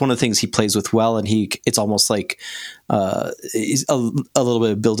think that's one of the things he plays with well. And it's almost like he's a little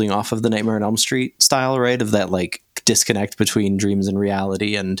bit of building off of the Nightmare on Elm Street style, right? Of that like disconnect between dreams and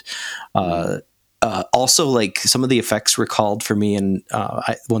reality, and also like some of the effects recalled for me. And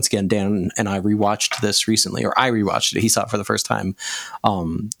once again, Dan and I rewatched this recently, or I rewatched it. He saw it for the first time.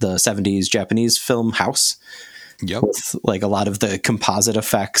 The 70s Japanese film House. Yep. With like a lot of the composite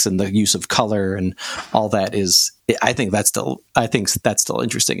effects and the use of color and all that I think that's still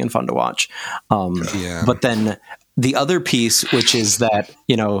interesting and fun to watch. But then the other piece, which is that,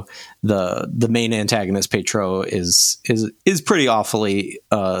 the main antagonist Petro is pretty awfully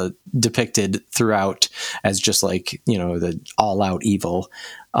depicted throughout as just like, the all out evil.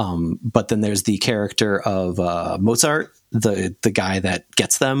 But then there's the character of Mozart, the guy that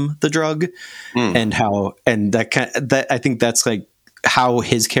gets them the drug, and that I think that's like how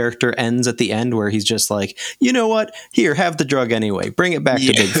his character ends at the end, where he's just like, you know what, here, have the drug anyway, bring it back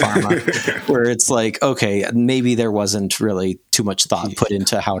to Big Pharma. Where it's like, okay, maybe there wasn't really too much thought put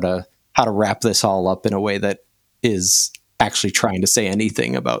into how to wrap this all up in a way that is actually trying to say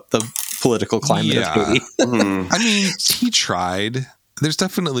anything about the political climate of Haiti. I mean, he tried. There's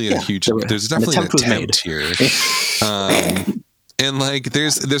definitely there's definitely an attempt here. And like,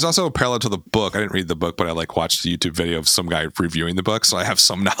 there's also a parallel to the book. I didn't read the book, but I like watched the YouTube video of some guy reviewing the book, so I have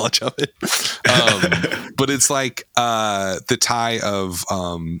some knowledge of it. But it's like the tie of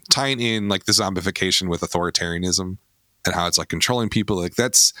tying in like the zombification with authoritarianism and how it's like controlling people. Like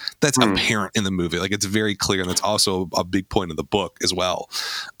that's apparent in the movie. Like, it's very clear, and it's also a big point of the book as well.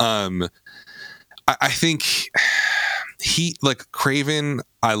 I think Craven,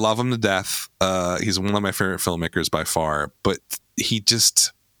 I love him to death. He's one of my favorite filmmakers by far, but he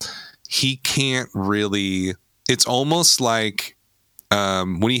can't really, it's almost like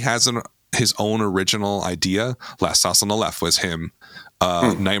when he has his own original idea. Last House on the Left was him.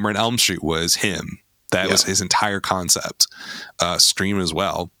 Nightmare on Elm Street was him. That was his entire concept. Scream as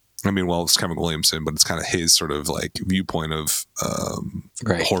well. I mean, well, it's Kevin Williamson, but it's kind of his sort of like viewpoint of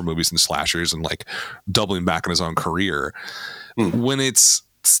horror movies and slashers, and like doubling back on his own career. When it's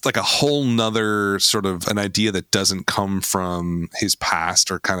like a whole nother sort of an idea that doesn't come from his past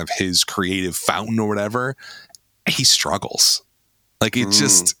or kind of his creative fountain or whatever, he struggles. Like, it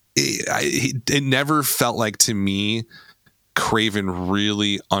just, it never felt like, to me, Craven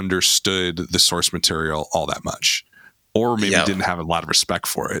really understood the source material all that much, or maybe didn't have a lot of respect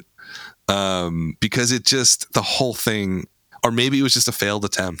for it. Because it just, the whole thing, or maybe it was just a failed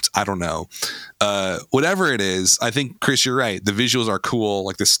attempt. I don't know. Whatever it is, I think, Chris, you're right. The visuals are cool.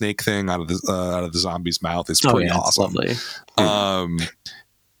 Like the snake thing out of the zombie's mouth is pretty awesome. It's lovely.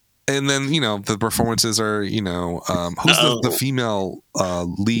 And then, the performances are, who's the female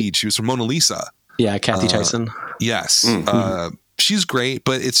lead? She was from Mona Lisa. Yeah, Kathy Tyson. Yes. She's great,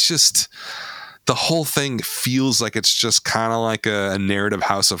 but it's just, the whole thing feels like it's just kind of like a narrative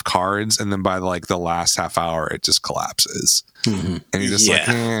house of cards, and then by like the last half hour, it just collapses. And you're just like,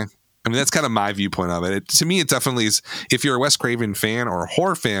 I mean, that's kind of my viewpoint of it. To me, it definitely is. If you're a Wes Craven fan or a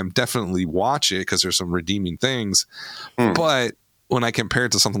horror fan, definitely watch it because there's some redeeming things. But when I compare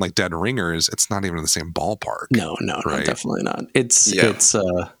it to something like Dead Ringers, it's not even in the same ballpark. No, definitely not. It's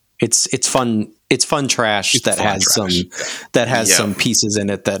fun. It's fun trash that has some pieces in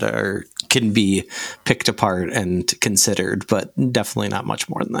it that can be picked apart and considered, but definitely not much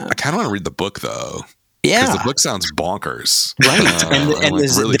more than that. I kind of want to read the book though. Yeah, because the book sounds bonkers, right? And like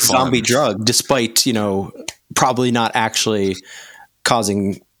the zombie drug, despite probably not actually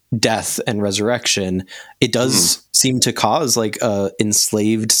causing death and resurrection, it does seem to cause like a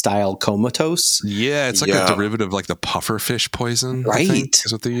enslaved style comatose. Yeah, it's like a derivative, like the pufferfish poison, right? I think,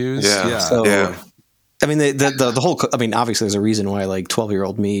 is what they use. Yeah. So, I mean, the whole. I mean, obviously, there's a reason why like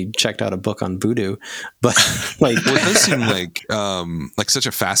 12-year-old me checked out a book on voodoo, but like, well, it does seem like such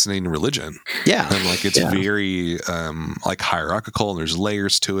a fascinating religion. Yeah, and like it's very like hierarchical, and there's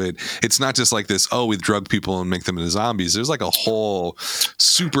layers to it. It's not just like this. Oh, we drug people and make them into zombies. There's like a whole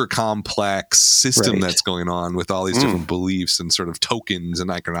super complex system that's going on with all these different beliefs and sort of tokens and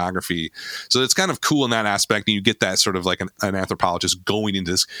iconography. So it's kind of cool in that aspect, and you get that sort of like an anthropologist going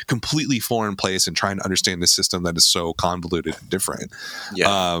into this completely foreign place and trying to understand the system that is so convoluted and different.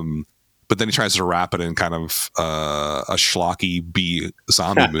 But then he tries to wrap it in kind of a schlocky B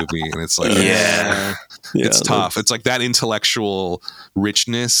zombie movie, and it's like it's tough. It's like that intellectual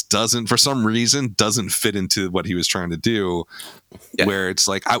richness for some reason doesn't fit into what he was trying to do. Where it's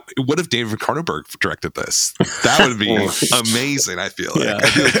like, what if David Cronenberg directed this? That would be amazing. I feel like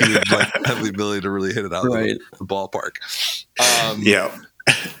he would like have the ability to really hit it out of the ballpark.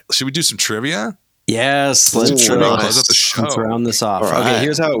 Should we do some trivia? Yes, let's round this off. Right. Okay,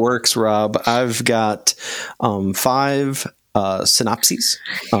 here's how it works, Rob. I've got 5 synopses.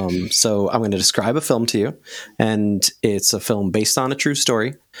 So I'm going to describe a film to you, and it's a film based on a true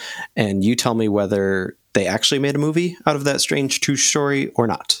story, and you tell me whether they actually made a movie out of that strange true story or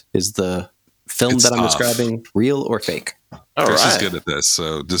not. Is the film that I'm describing real or fake? Chris is good at this,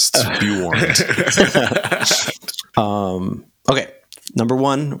 so just be warned. Okay. Number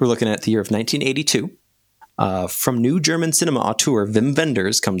 1, we're looking at the year of 1982. From new German cinema auteur Wim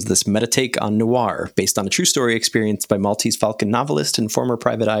Wenders comes this meta-take on noir, based on a true story experienced by Maltese Falcon novelist and former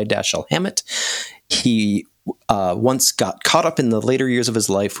private eye Dashiell Hammett. He once got caught up in the later years of his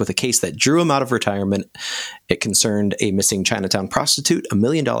life with a case that drew him out of retirement. It concerned a missing Chinatown prostitute, a $1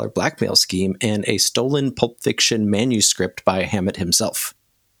 million blackmail scheme, and a stolen Pulp Fiction manuscript by Hammett himself.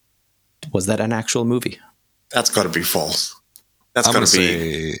 Was that an actual movie? That's got to be false. I'm going to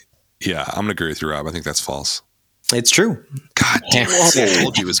say, I'm going to agree with you, Rob. I think that's false. It's true. God damn it! I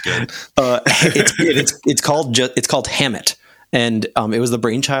told you it was good. It's called Hammett, and it was the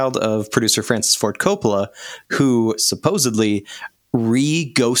brainchild of producer Francis Ford Coppola, who supposedly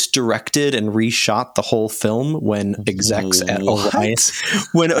re-ghost directed and reshot the whole film when execs at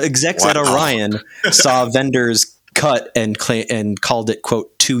Orion saw Wenders' cut and called it,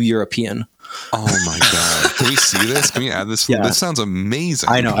 quote, too European. Oh my God. Can we see this? Can we add this? This sounds amazing.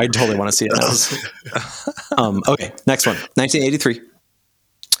 I know. I totally want to see it now. Okay. Next one. 1983.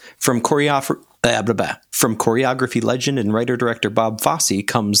 From choreography legend and writer-director Bob Fosse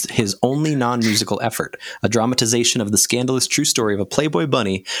comes his only non-musical effort, a dramatization of the scandalous true story of a Playboy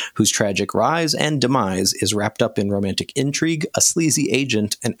bunny whose tragic rise and demise is wrapped up in romantic intrigue, a sleazy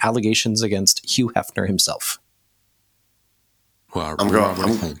agent, and allegations against Hugh Hefner himself. Well,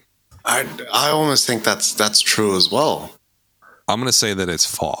 I almost think that's true as well. I'm going to say that it's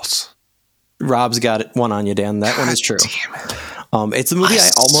false. Rob's got one on you, Dan. That one is true. It's a movie I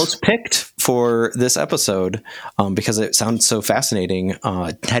almost picked for this episode because it sounds so fascinating.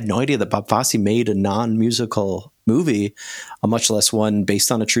 I had no idea that Bob Fosse made a non-musical movie, much less one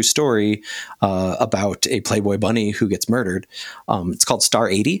based on a true story about a Playboy bunny who gets murdered. It's called Star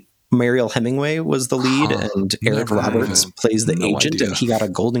 80. Mariel Hemingway was the lead, and Eric Roberts plays the agent, and he got a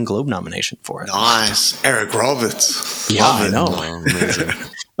Golden Globe nomination for it. Nice. Eric Roberts. Yeah, I know.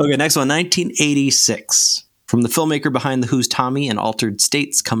 Okay, next one, 1986. From the filmmaker behind The Who's Tommy and Altered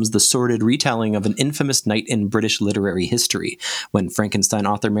States comes the sordid retelling of an infamous night in British literary history, when Frankenstein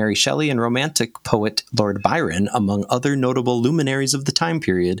author Mary Shelley and Romantic poet Lord Byron, among other notable luminaries of the time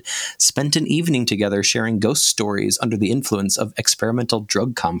period, spent an evening together sharing ghost stories under the influence of experimental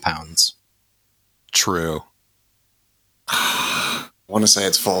drug compounds. True. I want to say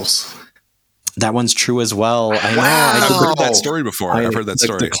it's false. That one's true as well. I know. Wow. I've heard that story before. I've heard that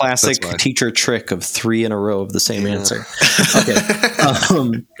story. The classic teacher trick of 3 in a row of the same answer. Okay.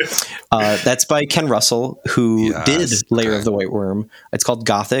 That's by Ken Russell, who did Lair of the White Worm. It's called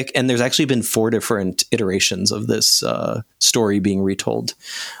Gothic, and there's actually been 4 different iterations of this story being retold,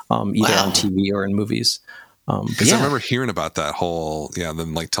 either on TV or in movies. Because I remember hearing about that whole,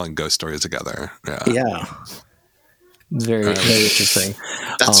 them like telling ghost stories together. Yeah. Very interesting.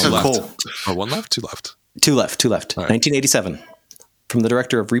 That's so cool. Oh, 1 left? 2 left? 2 left. Right. 1987. From the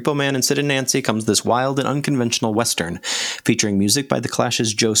director of Repo Man and Sid and Nancy comes this wild and unconventional Western, featuring music by The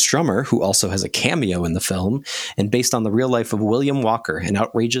Clash's Joe Strummer, who also has a cameo in the film, and based on the real life of William Walker, an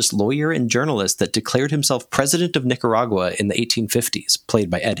outrageous lawyer and journalist that declared himself president of Nicaragua in the 1850s, played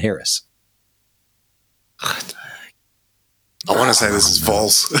by Ed Harris. I want to say this is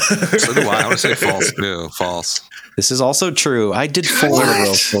false. So do I. I want to say false too. False. This is also true. I did 4 in a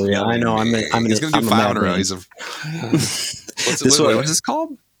row for you. I know. He's going to do 5 in a row. He's a. What's this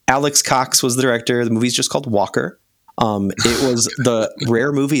called? Alex Cox was the director. The movie's just called Walker. It was the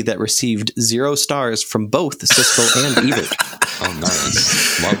rare movie that received 0 stars from both Siskel and Ebert. Oh,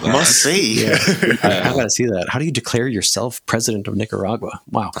 nice. Love that. Must see. Yeah. I gotta see that. How do you declare yourself president of Nicaragua?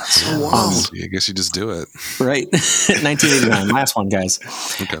 Wow. I guess you just do it. Right. 1989. Last one, guys.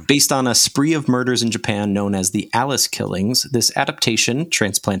 Okay. Based on a spree of murders in Japan known as the Alice Killings, this adaptation,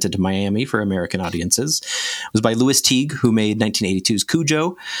 transplanted to Miami for American audiences, was by Louis Teague, who made 1982's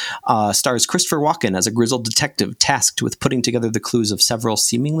Cujo. Stars Christopher Walken as a grizzled detective tasked with putting together the clues of several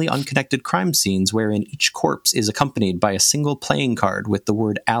seemingly unconnected crime scenes wherein each corpse is accompanied by a single playing card with the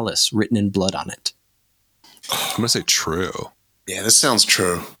word Alice written in blood on it. I'm going to say true. Yeah, this sounds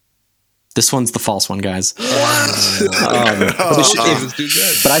true. This one's the false one, guys. But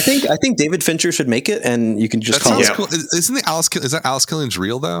I think David Fincher should make it, and you can just call it. Cool. Isn't the Alice? Is that Alice Killings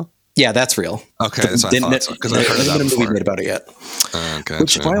real though? Yeah, that's real. Okay, so I thought so, because I've heard of that before. Movie made about it yet.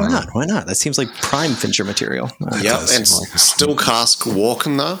 Gotcha. Why not? Why not? That seems like prime Fincher material. Yeah, and still cast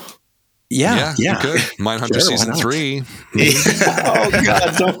Walken though. Yeah. You could. Mindhunter season 3. Oh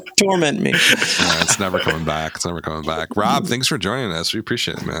God, don't torment me. It's never coming back. Rob, thanks for joining us. We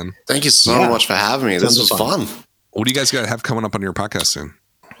appreciate it, man. Thank you so much for having me. This was fun. What do you guys got to have coming up on your podcast soon?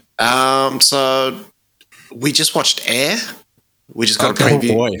 So we just watched Air. We just got a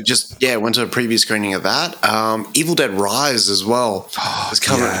preview. Went to a preview screening of that. Evil Dead Rise as well. It's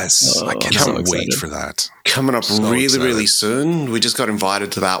coming. Yes, I cannot wait for that. Coming up really soon. We just got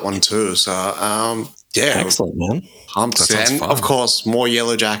invited to that one too. So excellent, man. And of course, more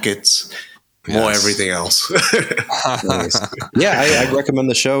Yellow Jackets. More everything else. Nice. Yeah, I recommend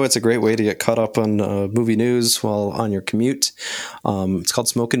the show. It's a great way to get caught up on movie news while on your commute. It's called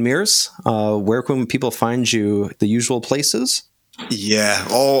Smoke and Mirrors. Where can people find you? The usual places? Yeah,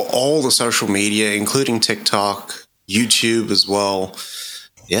 all the social media, including TikTok, YouTube as well.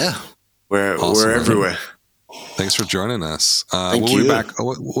 Yeah, we're everywhere. Thanks for joining us. Thank we'll you. be back.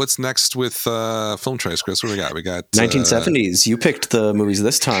 What's next with Film Trace, Chris? What do we got? We got 1970s. You picked the movies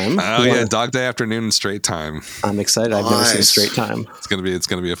this time. Oh yeah, Dog Day Afternoon and Straight Time. I'm excited. I've never seen Straight Time. It's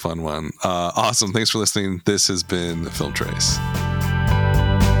gonna be a fun one. Awesome. Thanks for listening. This has been Film Trace.